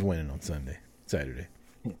 Cody's winning on Saturday.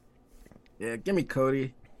 Yeah, give me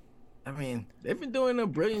Cody. I mean, they've been doing a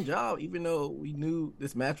brilliant job, even though we knew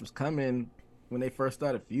this match was coming when they first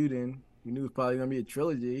started feuding. We knew it was probably going to be a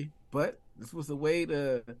trilogy, but this was a way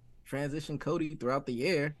to transition Cody throughout the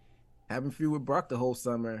year, having feud with Brock the whole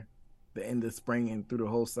summer, the end of spring and through the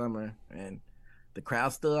whole summer. And the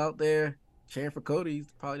crowd's still out there cheering for Cody.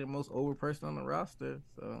 He's probably the most over person on the roster.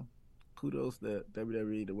 So kudos to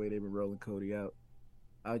WWE, the way they've been rolling Cody out.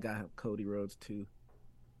 I got Cody Rhodes too.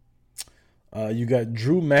 You got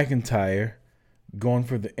Drew McIntyre going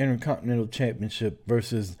for the Intercontinental Championship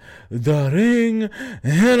versus the Ring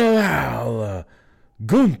General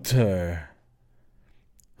Gunther,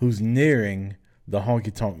 who's nearing the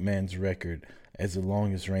Honky Tonk Man's record as the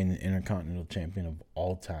longest reigning Intercontinental Champion of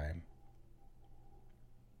all time.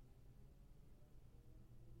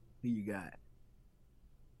 Who you got?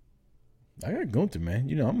 I got Gunther, man.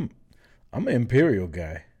 You know, I'm an Imperial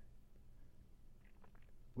guy.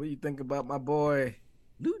 What do you think about my boy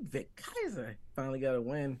Ludwig Kaiser? Finally got a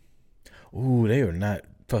win. Ooh, they are not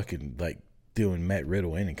fucking like doing Matt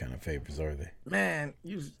Riddle any kind of favors, are they? Man,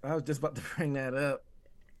 I was just about to bring that up.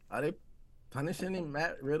 Are they punishing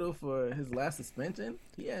Matt Riddle for his last suspension?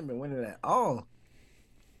 He hasn't been winning at all.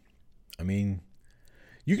 I mean,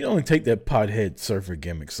 You can only take that pothead surfer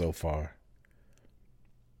gimmick so far.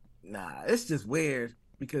 Nah, it's just weird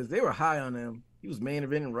because they were high on him. He was main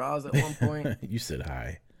eventing Raws at one point. You said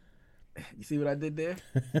hi. You see what I did there?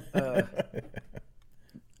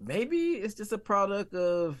 Maybe it's just a product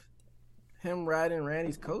of him riding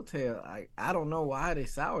Randy's coattail. I don't know why they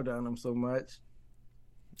soured on him so much.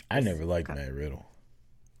 I never liked Matt Riddle.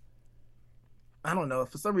 I don't know.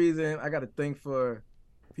 For some reason, I got to think for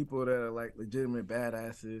people that are like legitimate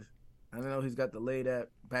badasses. I know he's got the laid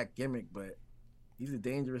back gimmick, but he's a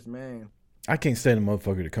dangerous man. I can't stand a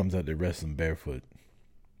motherfucker that comes out there wrestling barefoot.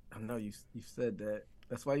 I know you said that.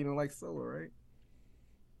 That's why you don't like Solo, right?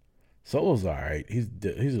 Solo's all right. He's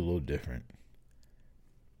a little different.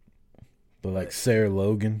 But like Sarah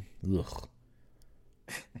Logan, ugh.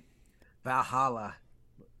 Valhalla.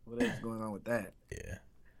 What is going on with that? Yeah.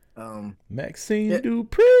 Maxine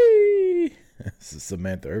Dupree. This is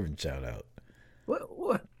Samantha Irvin shout out.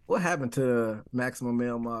 What happened to the Maximum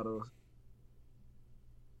Male models?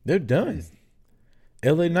 They're done.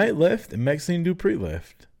 LA Knight left and Maxine Dupree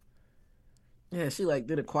left. Yeah, she like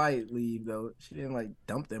did a quiet leave though. She didn't like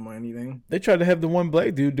dump them or anything. They tried to have the one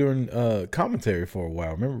black dude during commentary for a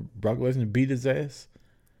while. Remember Brock Lesnar beat his ass?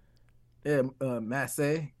 Yeah,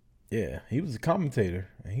 Massey. Yeah, he was a commentator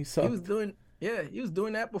and he sucked. He was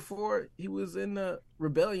doing that before he was in the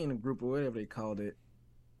Rebellion group or whatever they called it.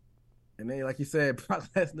 And they, like you said, Brock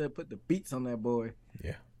Lesnar put the beats on that boy.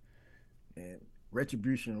 Yeah. And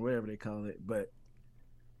Retribution or whatever they call it. But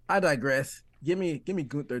I digress. Give me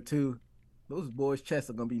Gunther too. Those boys' chests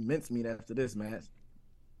are gonna be mincemeat after this match.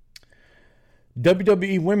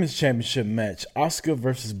 WWE Women's Championship match: Asuka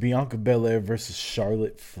versus Bianca Belair versus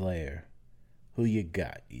Charlotte Flair. Who you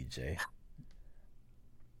got, EJ?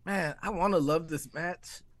 Man, I want to love this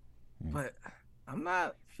match, but I'm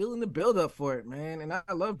not feeling the build up for it, man. And I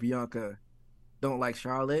love Bianca. Don't like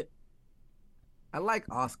Charlotte. I like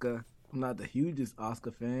Asuka. I'm not the hugest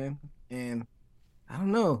Asuka fan, and I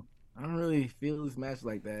don't know. I don't really feel this match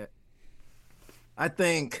like that. I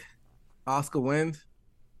think Asuka wins.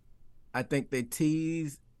 I think they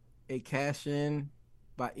tease a cash in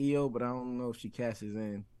by Io, but I don't know if she cashes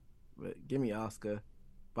in. But give me Asuka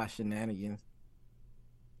by shenanigans.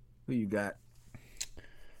 Who you got?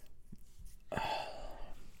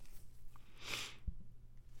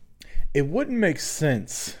 It wouldn't make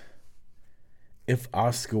sense if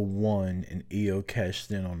Asuka won and Io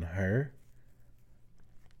cashed in on her.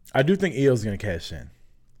 I do think Io's going to cash in.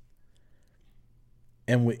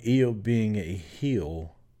 And with Io being a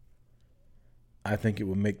heel, I think it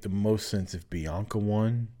would make the most sense if Bianca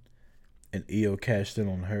won and Io cashed in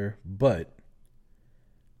on her. But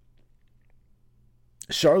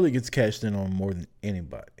Charlotte gets cashed in on more than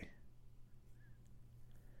anybody.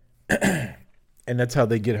 And that's how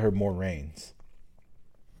they get her more reigns.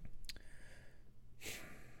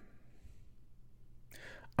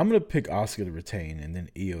 I'm going to pick Asuka to retain and then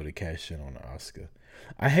Io to cash in on Asuka.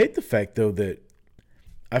 I hate the fact, though, that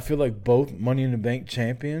I feel like both Money in the Bank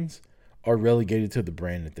champions are relegated to the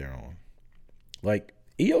brand that they're on. Like,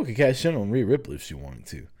 Io could cash in on Rhea Ripley if she wanted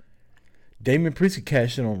to. Damian Priest could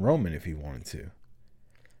cash in on Roman if he wanted to.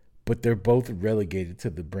 But they're both relegated to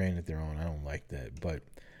the brand that they're on. I don't like that. But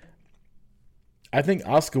I think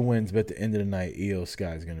Asuka wins, but at the end of the night, Io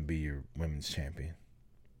Sky is going to be your women's champion.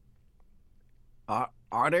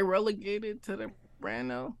 Are they relegated to the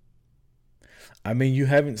brand though? I mean, you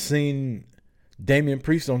haven't seen Damian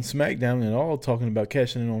Priest on SmackDown at all talking about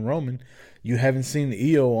cashing in on Roman. You haven't seen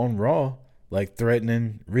Io on Raw like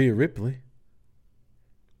threatening Rhea Ripley.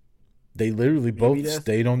 They literally both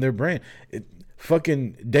stayed on their brand.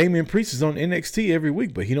 Fucking Damian Priest is on NXT every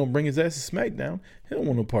week, but he don't bring his ass to SmackDown. He don't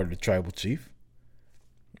want no part of the Tribal Chief.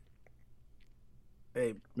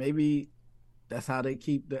 Hey, maybe that's how they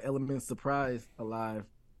keep the element surprise alive.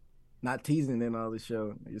 Not teasing in all the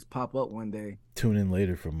show. They just pop up one day. Tune in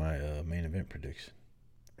later for my main event prediction.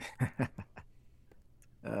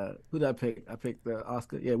 Who did I pick? I picked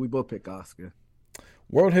Asuka. Yeah, we both picked Asuka.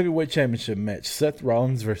 World Heavyweight Championship match: Seth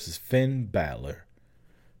Rollins versus Finn Balor.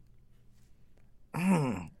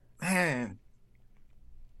 Man,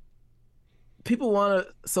 people want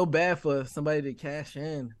so bad for somebody to cash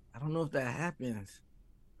in. I don't know if that happens.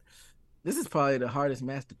 This is probably the hardest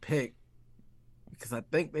match to pick because I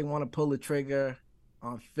think they want to pull the trigger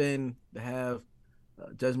on Finn to have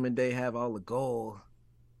Judgment Day have all the gold.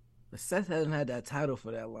 But Seth hasn't had that title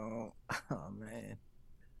for that long. Oh, man.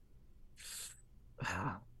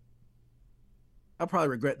 I'll probably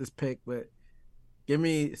regret this pick, but give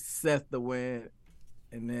me Seth the win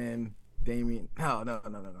and then Damian. No.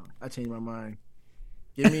 I changed my mind.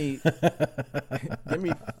 Give me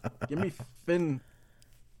Finn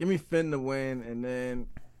Give me Finn to win, and then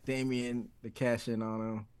Damian to cash in on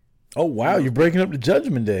him. Oh, wow. You're breaking up the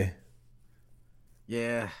Judgment Day.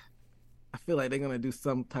 Yeah. I feel like they're going to do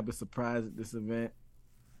some type of surprise at this event.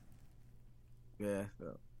 Yeah,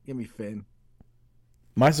 so give me Finn.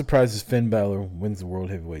 My surprise is Finn Balor wins the World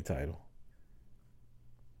Heavyweight title.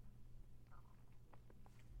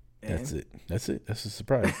 And? That's it. That's a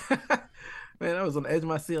surprise. Man, I was on the edge of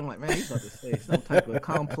my seat. I'm like, man, he's about to say some type of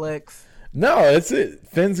complex. No, that's it.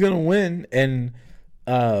 Finn's going to win. And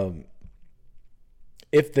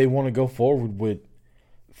if they want to go forward with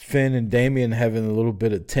Finn and Damian having a little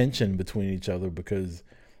bit of tension between each other because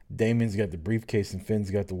Damian's got the briefcase and Finn's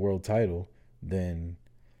got the world title, then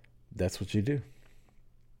that's what you do.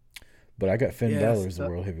 But I got Finn Balor as the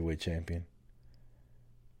World Heavyweight Champion.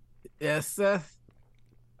 Yeah, Seth,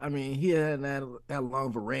 I mean, he hadn't had that long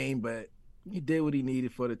of a reign, but he did what he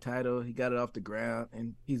needed for the title. He got it off the ground,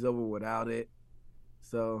 and he's over without it.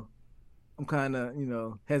 So I'm kind of,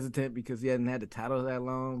 hesitant because he hasn't had the title that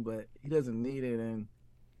long, but he doesn't need it. And,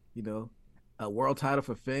 a world title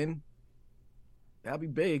for Finn, that'll be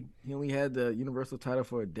big. He only had the Universal title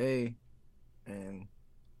for a day, and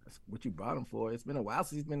that's what you brought him for. It's been a while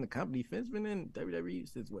since he's been in the company. Finn's been in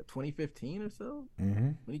WWE since, 2015 or so? Mm-hmm.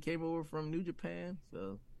 When he came over from New Japan.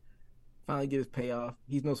 So finally get his payoff.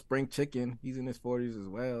 He's no spring chicken. He's in his 40s as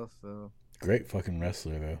well. So great fucking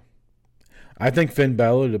wrestler, though. I think Finn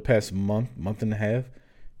Balor, the past month and a half,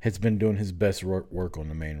 has been doing his best work on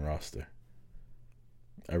the main roster.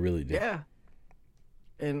 I really do. Yeah.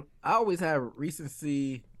 And I always have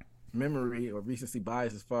recency memory or recency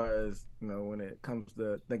bias as far as, when it comes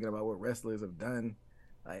to thinking about what wrestlers have done.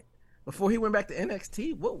 Like, before he went back to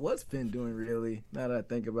NXT, what was Finn doing really, now that I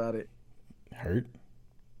think about it? Hurt.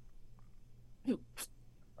 I'm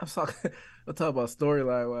talking about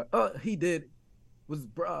storyline. Oh, he did. Was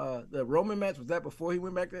the Roman match, was that before he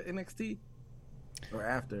went back to NXT or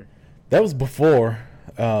after? That was before.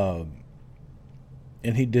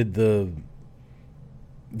 And he did the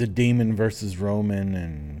Demon versus Roman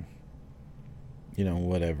and,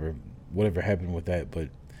 whatever happened with that. But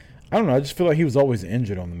I don't know. I just feel like he was always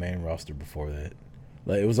injured on the main roster before that.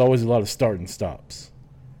 Like, it was always a lot of start and stops.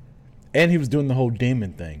 And he was doing the whole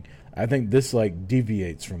Demon thing. I think this,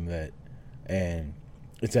 deviates from that. And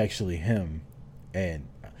it's actually him. And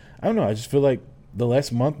I don't know. I just feel like the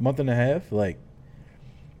last month and a half,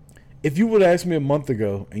 if you would have asked me a month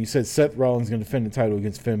ago and you said Seth Rollins is going to defend the title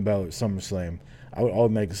against Finn Balor at SummerSlam, I would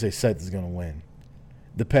automatically say Seth is going to win.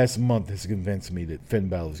 The past month has convinced me that Finn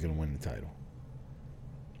Balor is going to win the title.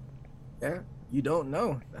 Yeah, you don't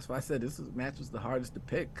know. That's why I said this match was the hardest to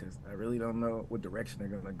pick because I really don't know what direction they're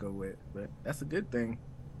going to go with. But that's a good thing.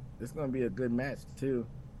 It's going to be a good match too,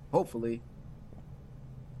 hopefully.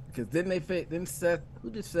 Because didn't Seth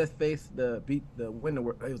face the winner?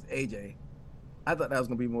 It was AJ. I thought that was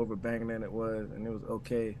going to be more of a banger than it was, and it was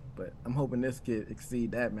okay. But I'm hoping this could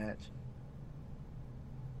exceed that match.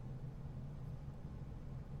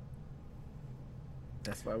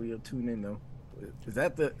 That's why we'll tune in, though. Is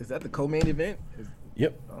that the co-main event?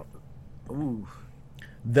 Yep. Ooh.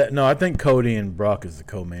 No, I think Cody and Brock is the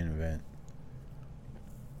co-main event.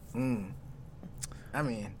 I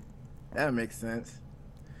mean, that makes sense.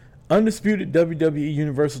 Undisputed WWE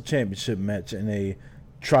Universal Championship match in a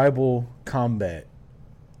tribal combat.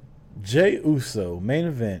 Jey Uso, main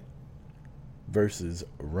event, versus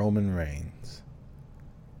Roman Reigns.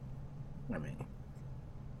 I mean,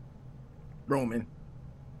 Roman.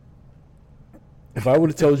 If I would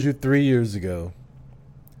have told you 3 years ago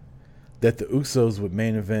that the Usos would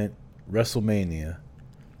main event WrestleMania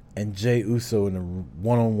and Jey Uso in a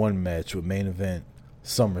one-on-one match would main event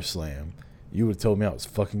SummerSlam, you would have told me I was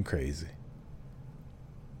fucking crazy.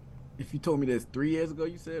 If you told me this 3 years ago,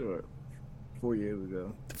 you said, or 4 years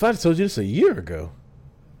ago? If I had told you this a year ago.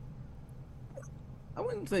 I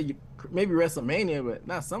wouldn't say maybe WrestleMania, but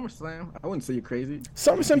not SummerSlam. I wouldn't say you're crazy.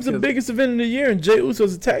 SummerSlam's the biggest event of the year, and Jey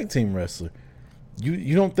Uso's a tag team wrestler.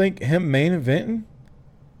 You don't think him main eventing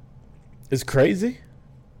is crazy?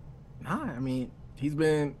 Nah, I mean, he's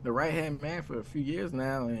been the right-hand man for a few years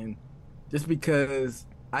now, and just because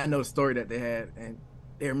I know the story that they had, and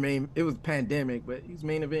it was pandemic, but he's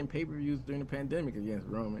main event pay-per-views during the pandemic against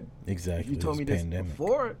Roman. Exactly. If you told me this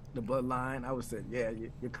before the bloodline, I would say, yeah,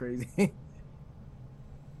 you're crazy.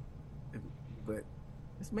 But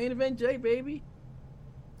it's main event Jey, baby.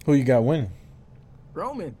 Who you got winning?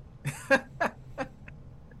 Roman.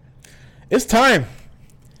 It's time.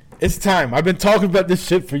 It's time. I've been talking about this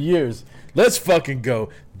shit for years. Let's fucking go.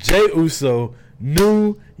 Jey Uso,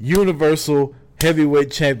 new Universal Heavyweight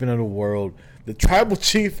Champion of the world. The Tribal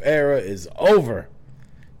Chief era is over.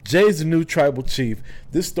 Jay's the new tribal chief.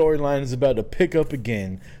 This storyline is about to pick up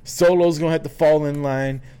again. Solo's going to have to fall in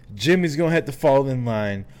line. Jimmy's going to have to fall in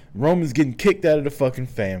line. Roman's getting kicked out of the fucking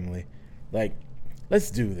family. Like,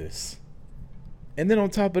 let's do this. And then on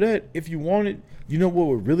top of that, if you wanted, you know what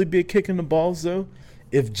would really be a kick in the balls, though?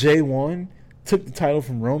 If Jay won, took the title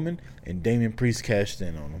from Roman, and Damian Priest cashed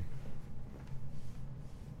in on him.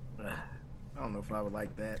 I don't know if I would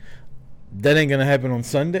like that. That ain't going to happen on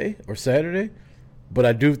Sunday or Saturday, but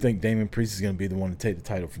I do think Damian Priest is going to be the one to take the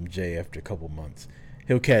title from Jay after a couple months.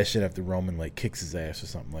 He'll cash in after Roman, like, kicks his ass or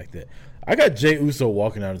something like that. I got Jey Uso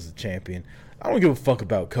walking out as the champion. I don't give a fuck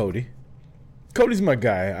about Cody. Cody's my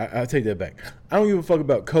guy. I'll take that back. I don't give a fuck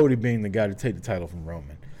about Cody being the guy to take the title from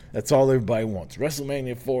Roman. That's all everybody wants.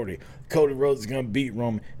 WrestleMania 40. Cody Rhodes is going to beat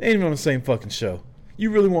Roman. They ain't even on the same fucking show.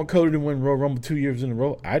 You really want Cody to win Royal Rumble 2 years in a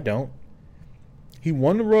row? I don't. He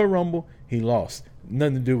won the Royal Rumble. He lost.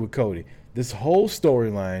 Nothing to do with Cody. This whole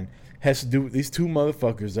storyline has to do with these two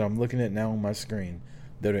motherfuckers that I'm looking at now on my screen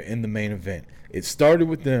that are in the main event. It started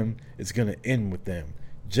with them. It's going to end with them.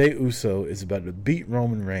 Jey Uso is about to beat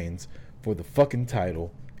Roman Reigns for the fucking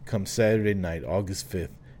title come Saturday night, August 5th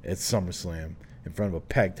at SummerSlam in front of a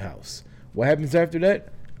packed house. What happens after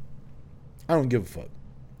that? I don't give a fuck.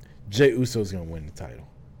 Jey Uso is going to win the title.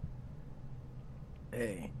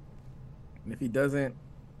 Hey, and if he doesn't,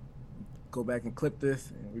 go back and clip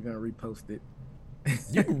this, and we're going to repost it.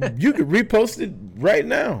 You could repost it right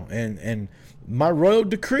now, and my royal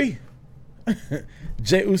decree.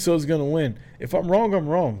 Jey Uso is gonna win. If I'm wrong, I'm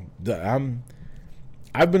wrong.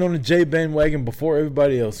 I've been on the Jey bandwagon before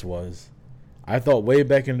everybody else was. I thought way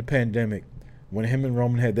back in the pandemic when him and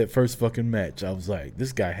Roman had that first fucking match, I was like,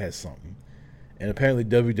 this guy has something. And apparently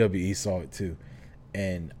WWE saw it too.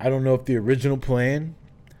 And I don't know if the original plan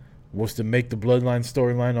was to make the Bloodline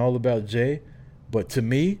storyline all about Jey, but to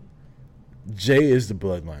me, Jey is the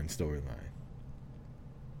Bloodline storyline.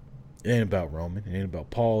 It ain't about Roman. It ain't about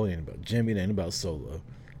Paul. It ain't about Jimmy. It ain't about Solo.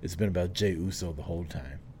 It's been about Jey Uso the whole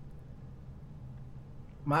time.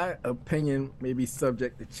 My opinion may be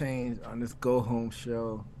subject to change on this go-home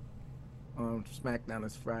show on SmackDown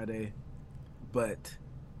this Friday, but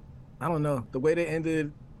I don't know. The way they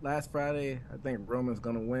ended last Friday, I think Roman's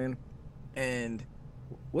going to win. And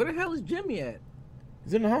where the hell is Jimmy at?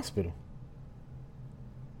 He's in the hospital.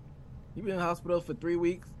 He been in the hospital for 3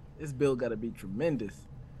 weeks. This bill got to be tremendous.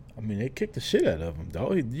 I mean, they kicked the shit out of him,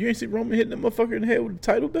 dog. You ain't see Roman hitting that motherfucker in the head with the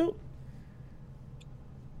title belt?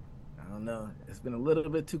 I don't know. It's been a little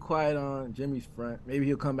bit too quiet on Jimmy's front. Maybe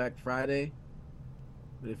he'll come back Friday.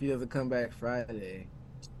 But if he doesn't come back Friday,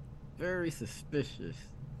 very suspicious.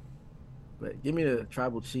 But give me the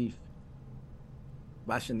tribal chief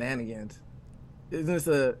by shenanigans.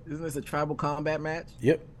 Isn't this a tribal combat match?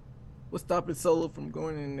 Yep. What's stopping Solo from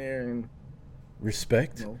going in there and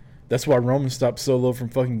respect? You know, that's why Roman stopped Solo from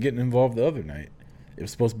fucking getting involved the other night. It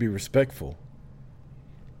was supposed to be respectful.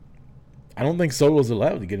 I don't think Solo's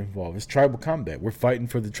allowed to get involved. It's tribal combat. We're fighting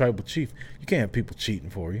for the tribal chief. You can't have people cheating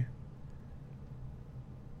for you.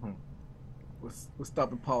 What's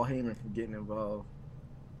stopping Paul Heyman from getting involved?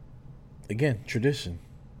 Again, tradition.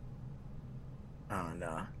 I don't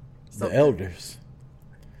know. The elders.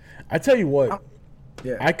 I tell you what,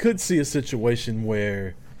 yeah. I could see a situation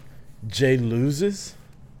where Jey loses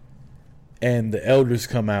and the elders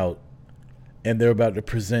come out and they're about to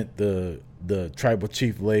present the tribal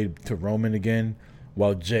chief laid to Roman again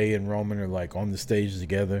while Jey and Roman are like on the stage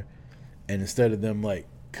together, and instead of them like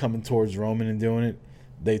coming towards Roman and doing it,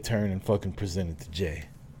 they turn and fucking present it to Jey.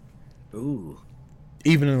 Ooh.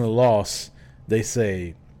 Even in the loss, they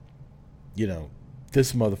say, you know,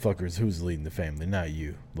 this motherfucker is who's leading the family, not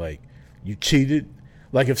you. Like, you cheated.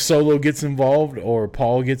 Like, if Solo gets involved or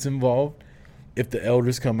Paul gets involved, if the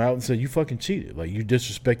elders come out and say, you fucking cheated. Like, you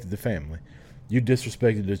disrespected the family. You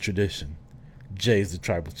disrespected the tradition. Jey's the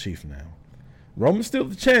tribal chief now. Roman's still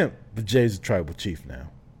the champ, but Jey's the tribal chief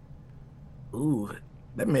now. Ooh,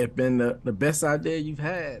 that may have been the best idea you've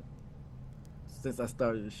had since I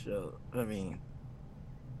started the show. I mean,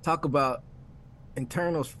 talk about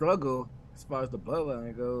internal struggle as far as the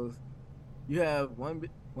bloodline goes. You have one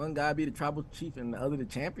guy be the tribal chief and the other the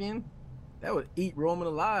champion. That would eat Roman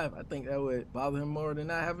alive. I think that would bother him more than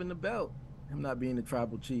not having the belt, him not being the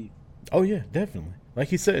tribal chief. Oh yeah, definitely. Like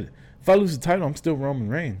he said, if I lose the title, I'm still Roman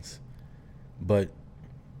Reigns. But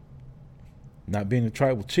not being the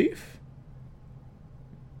tribal chief?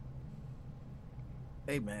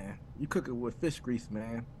 Hey man, you cook it with fish grease,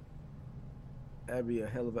 man. That'd be a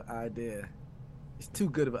hell of an idea. It's too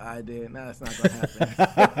good of an idea. Now it's not gonna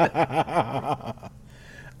happen.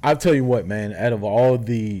 I'll tell you what, man, out of all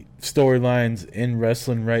the storylines in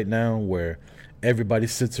wrestling right now where Everybody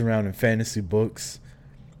sits around in fantasy books.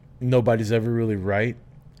 Nobody's ever really right.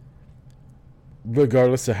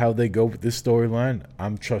 Regardless of how they go with this storyline,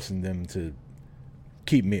 I'm trusting them to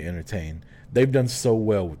keep me entertained. They've done so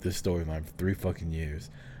well with this storyline for 3 fucking years.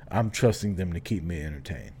 I'm trusting them to keep me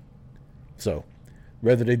entertained. So,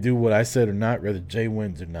 whether they do what I said or not, whether Jay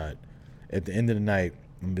wins or not, at the end of the night,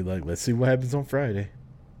 I'm gonna be like, let's see what happens on Friday.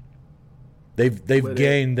 They've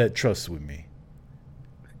gained that trust with me.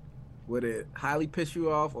 Would it highly piss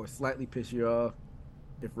you off or slightly piss you off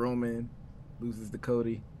if Roman loses to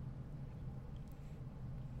Cody?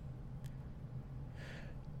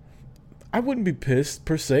 I wouldn't be pissed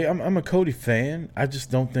per se. I'm a Cody fan. I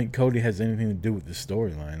just don't think Cody has anything to do with the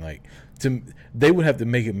storyline. Like, they would have to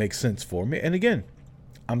make it make sense for me. And again,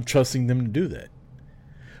 I'm trusting them to do that.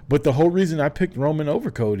 But the whole reason I picked Roman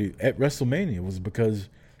over Cody at WrestleMania was because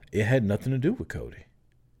it had nothing to do with Cody.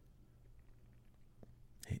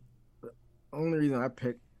 The only reason I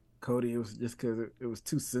picked Cody was just because it was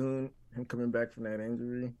too soon, him coming back from that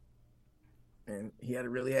injury. And he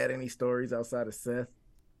hadn't really had any stories outside of Seth.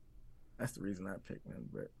 That's the reason I picked him.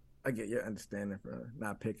 But I get your understanding for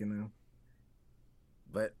not picking him.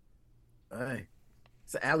 But,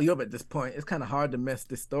 it's an alley-oop at this point. It's kind of hard to mess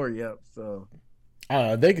this story up, so...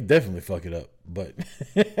 They could definitely fuck it up, but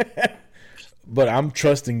but I'm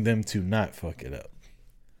trusting them to not fuck it up.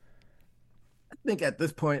 I think at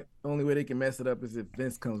this point, the only way they can mess it up is if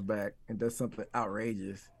Vince comes back and does something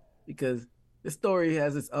outrageous. Because this story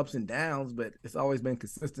has its ups and downs, but it's always been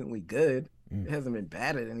consistently good. It hasn't been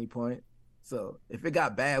bad at any point. So if it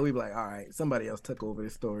got bad, we'd be like, all right, somebody else took over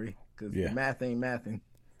this story because math ain't mathing.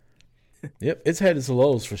 Yep, it's had its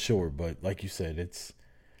lows for sure, but like you said, it's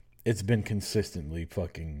been consistently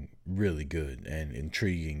fucking really good and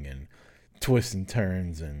intriguing and twists and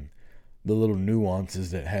turns and the little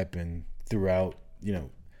nuances that happen throughout. You know,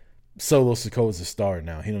 Solo Sikoa's a star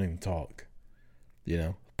now. He don't even talk. You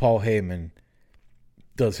know, Paul Heyman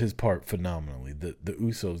does his part phenomenally. The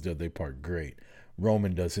Usos do their part great.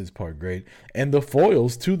 Roman does his part great. And the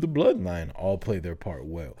foils to the bloodline all play their part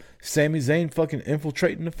well. Sami Zayn fucking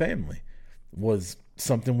infiltrating the family was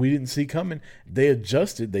something we didn't see coming. They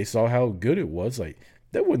adjusted. They saw how good it was. Like,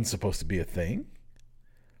 that wasn't supposed to be a thing.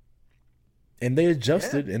 And they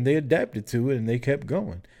adjusted and they adapted to it and they kept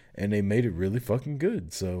going. And they made it really fucking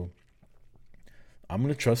good. So I'm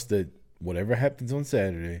going to trust that whatever happens on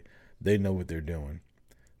Saturday, they know what they're doing.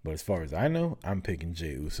 But as far as I know, I'm picking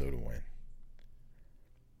Jey Uso to win.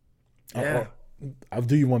 Yeah. I'll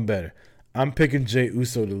do you one better. I'm picking Jey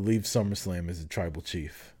Uso to leave SummerSlam as a tribal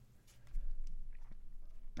chief.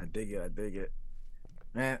 I dig it.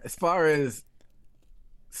 Man, as far as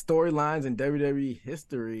storylines in WWE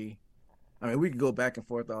history, I mean, we could go back and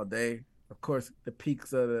forth all day. Of course, the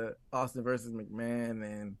peaks of the Austin versus McMahon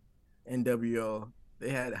and NWO, they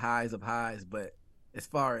had highs of highs. But as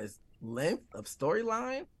far as length of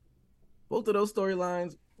storyline, both of those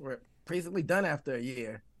storylines were basically done after a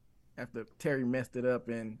year. After Terry messed it up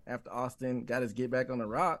and after Austin got his get back on the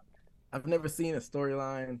Rock, I've never seen a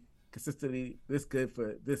storyline consistently this good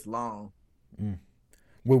for this long.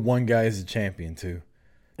 With one guy as a champion too.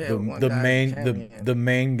 Yeah, the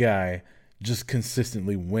main guy just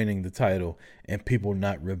consistently winning the title and people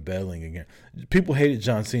not rebelling again. People hated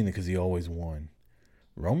John Cena because he always won.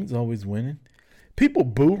 Roman's always winning. People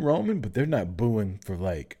boo Roman, but they're not booing for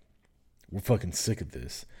like, we're fucking sick of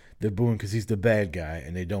this. They're booing because he's the bad guy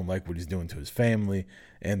and they don't like what he's doing to his family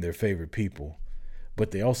and their favorite people.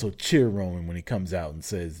 But they also cheer Roman when he comes out and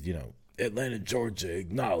says, you know, Atlanta, Georgia,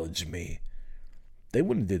 acknowledge me. They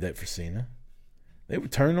wouldn't have did that for Cena. They were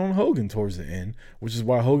turning on Hogan towards the end, which is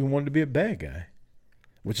why Hogan wanted to be a bad guy.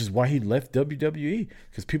 Which is why he left WWE,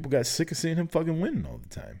 because people got sick of seeing him fucking winning all the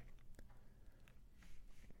time.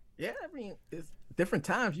 Yeah, I mean, it's different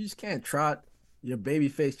times. You just can't trot your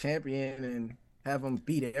babyface champion and have him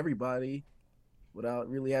beat everybody without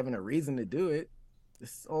really having a reason to do it.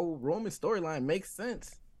 This whole Roman storyline makes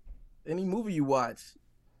sense. Any movie you watch,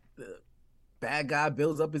 the bad guy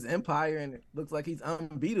builds up his empire and it looks like he's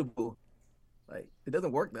unbeatable. Like, it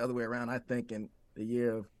doesn't work the other way around, I think, in the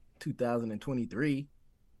year of 2023.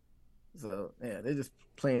 So, yeah, they're just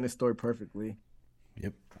playing this story perfectly.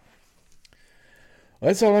 Yep. Well,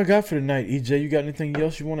 that's all I got for tonight. EJ, you got anything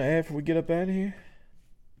else you want to add before we get up out of here?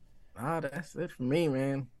 That's it for me,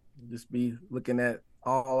 man. Just be looking at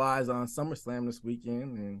all eyes on SummerSlam this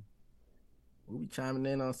weekend, and we'll be chiming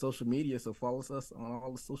in on social media. So follow us on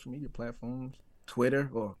all the social media platforms, Twitter,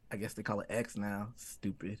 or I guess they call it X now.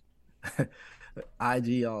 Stupid.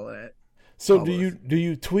 IG, all that. So follow do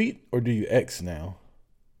you tweet or do you X now?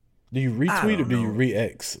 Do you retweet or do you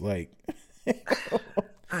re-X? Like,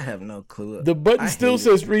 I have no clue. The button I still hate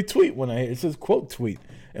says retweet when it says quote tweet.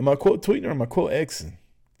 Am I quote tweeting or am I quote Xing?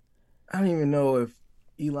 I don't even know if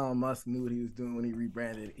Elon Musk knew what he was doing when he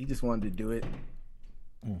rebranded. He just wanted to do it.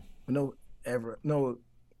 No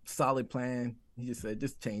solid plan. He just said,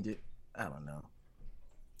 just change it. I don't know.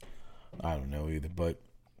 I don't know either, but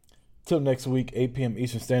till next week, 8 p.m.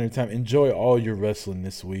 Eastern Standard Time. Enjoy all your wrestling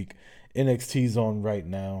this week. NXT's on right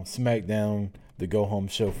now. SmackDown, the go-home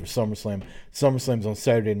show for SummerSlam. SummerSlam's on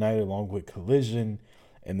Saturday night along with Collision.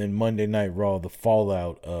 And then Monday Night Raw, the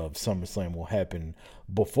fallout of SummerSlam will happen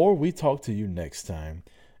before we talk to you next time.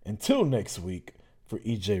 Until next week, for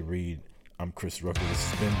EJ Reed, I'm Chris Rucker.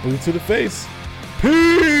 This has been Boot to the Face.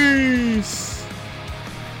 Peace!